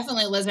 I'm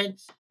definitely a lizard.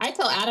 I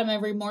tell Adam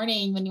every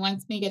morning when he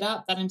wants me to get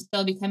up that I'm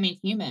still becoming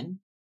human.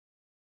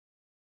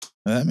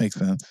 That makes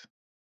sense.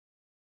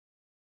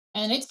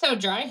 And it's so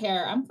dry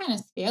here. I'm kind of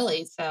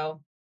scaly, so.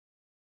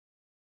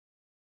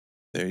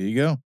 There you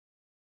go.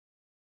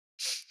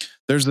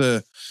 There's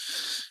a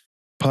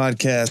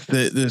podcast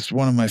that this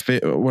one of my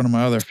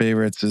other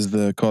favorites is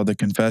called The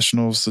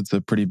Confessionals. It's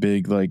a pretty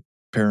big, like,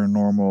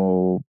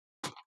 paranormal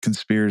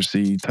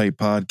conspiracy type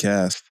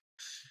podcast.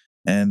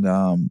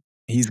 And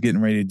he's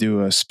getting ready to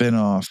do a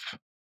spinoff.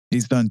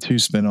 He's done 2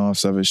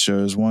 spinoffs of his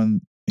shows.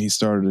 One, he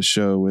started a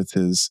show with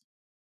his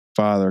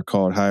father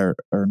called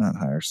not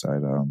Higher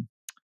Side.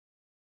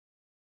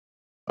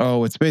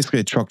 It's basically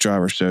a truck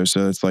driver show.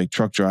 So it's like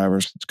truck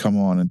drivers come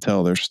on and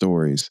tell their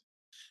stories.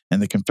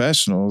 And The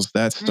Confessionals,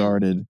 that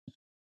started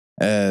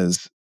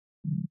as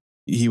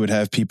he would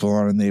have people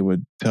on and they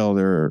would tell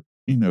their,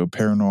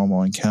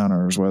 paranormal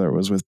encounters, whether it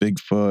was with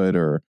Bigfoot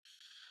or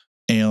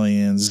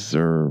aliens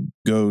or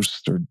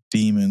ghosts or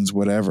demons,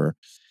 whatever.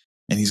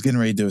 And he's getting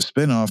ready to do a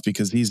spinoff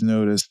because he's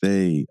noticed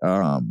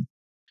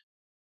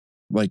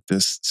like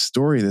this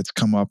story that's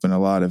come up in a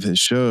lot of his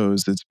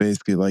shows. It's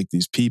basically like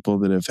these people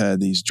that have had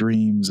these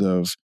dreams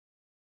of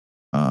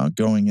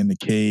going into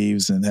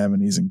caves and having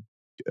these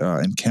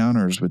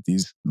encounters with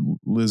these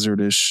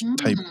lizardish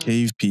type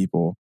cave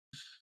people.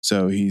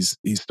 So he's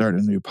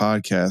starting a new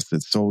podcast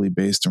that's solely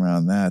based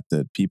around that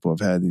people have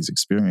had these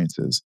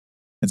experiences.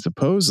 And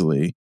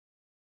supposedly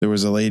there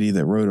was a lady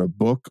that wrote a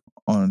book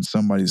on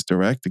somebody's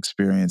direct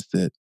experience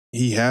that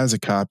he has a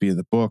copy of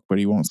the book, but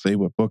he won't say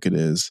what book it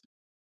is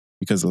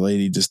because the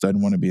lady just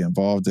doesn't want to be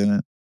involved in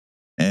it.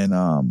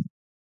 And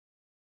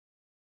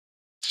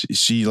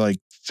she like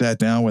sat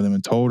down with him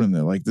and told him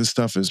that, like, this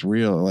stuff is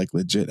real, like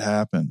legit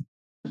happened.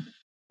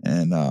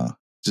 And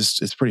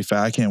just it's pretty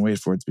fast. I can't wait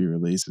for it to be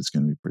released. It's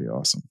going to be pretty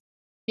awesome.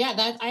 Yeah,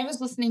 that I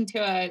was listening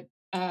to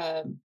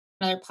another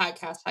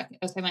podcast talking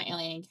about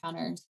alien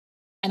encounters,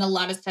 and a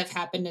lot of stuff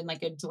happened in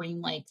like a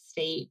dreamlike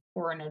state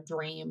or in a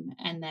dream,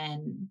 and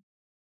then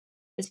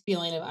this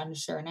feeling of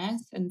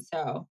unsureness. And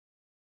so,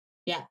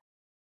 yeah,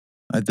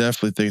 I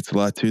definitely think it's a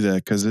lot to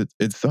that because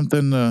it's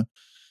something to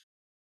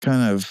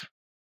kind of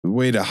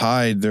way to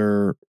hide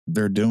their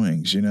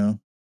doings, Yeah.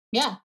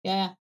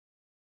 I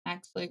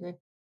absolutely agree.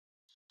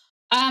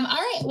 All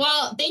right.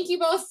 Well, thank you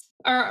both,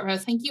 or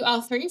thank you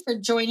all 3 for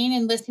joining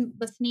and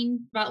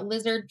listening about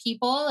lizard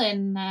people.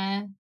 And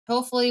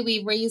hopefully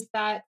we raised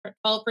that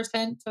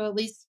 12% to at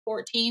least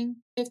 15%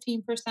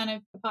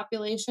 of the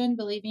population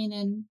believing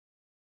in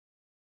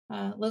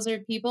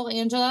lizard people.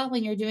 Angela,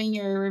 when you're doing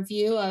your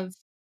review of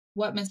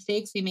what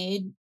mistakes we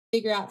made,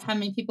 figure out how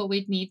many people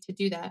we'd need to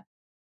do that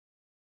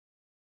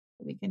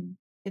so we can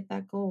hit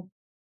that goal.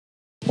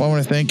 Well, I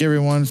want to thank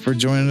everyone for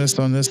joining us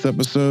on this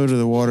episode of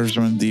the Waters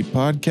Run Deep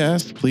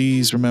podcast.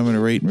 Please remember to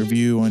rate and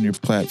review on your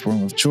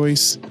platform of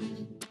choice.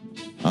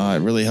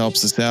 It really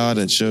helps us out.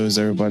 It shows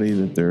everybody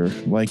that they're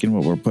liking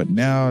what we're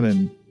putting out.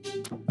 And,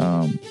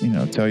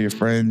 tell your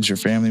friends, your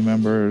family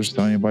members,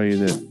 tell anybody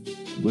that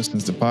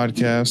listens to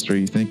podcasts or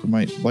you think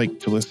might like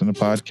to listen to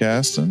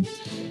podcasts. And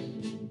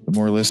the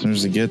more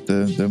listeners we get,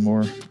 the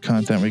more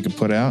content we can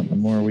put out, the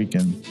more we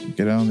can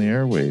get on the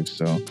airwaves.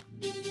 So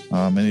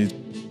any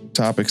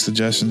topic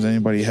suggestions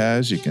anybody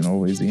has, you can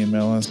always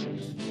email us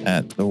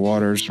at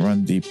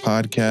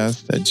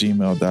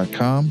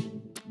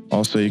thewatersrundeeppodcast@gmail.com.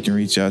 Also, you can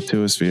reach out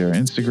to us via our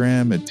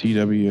Instagram at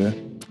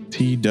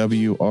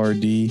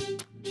TWRD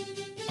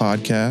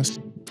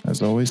podcast.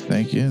 As always,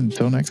 thank you.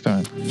 Until next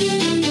time.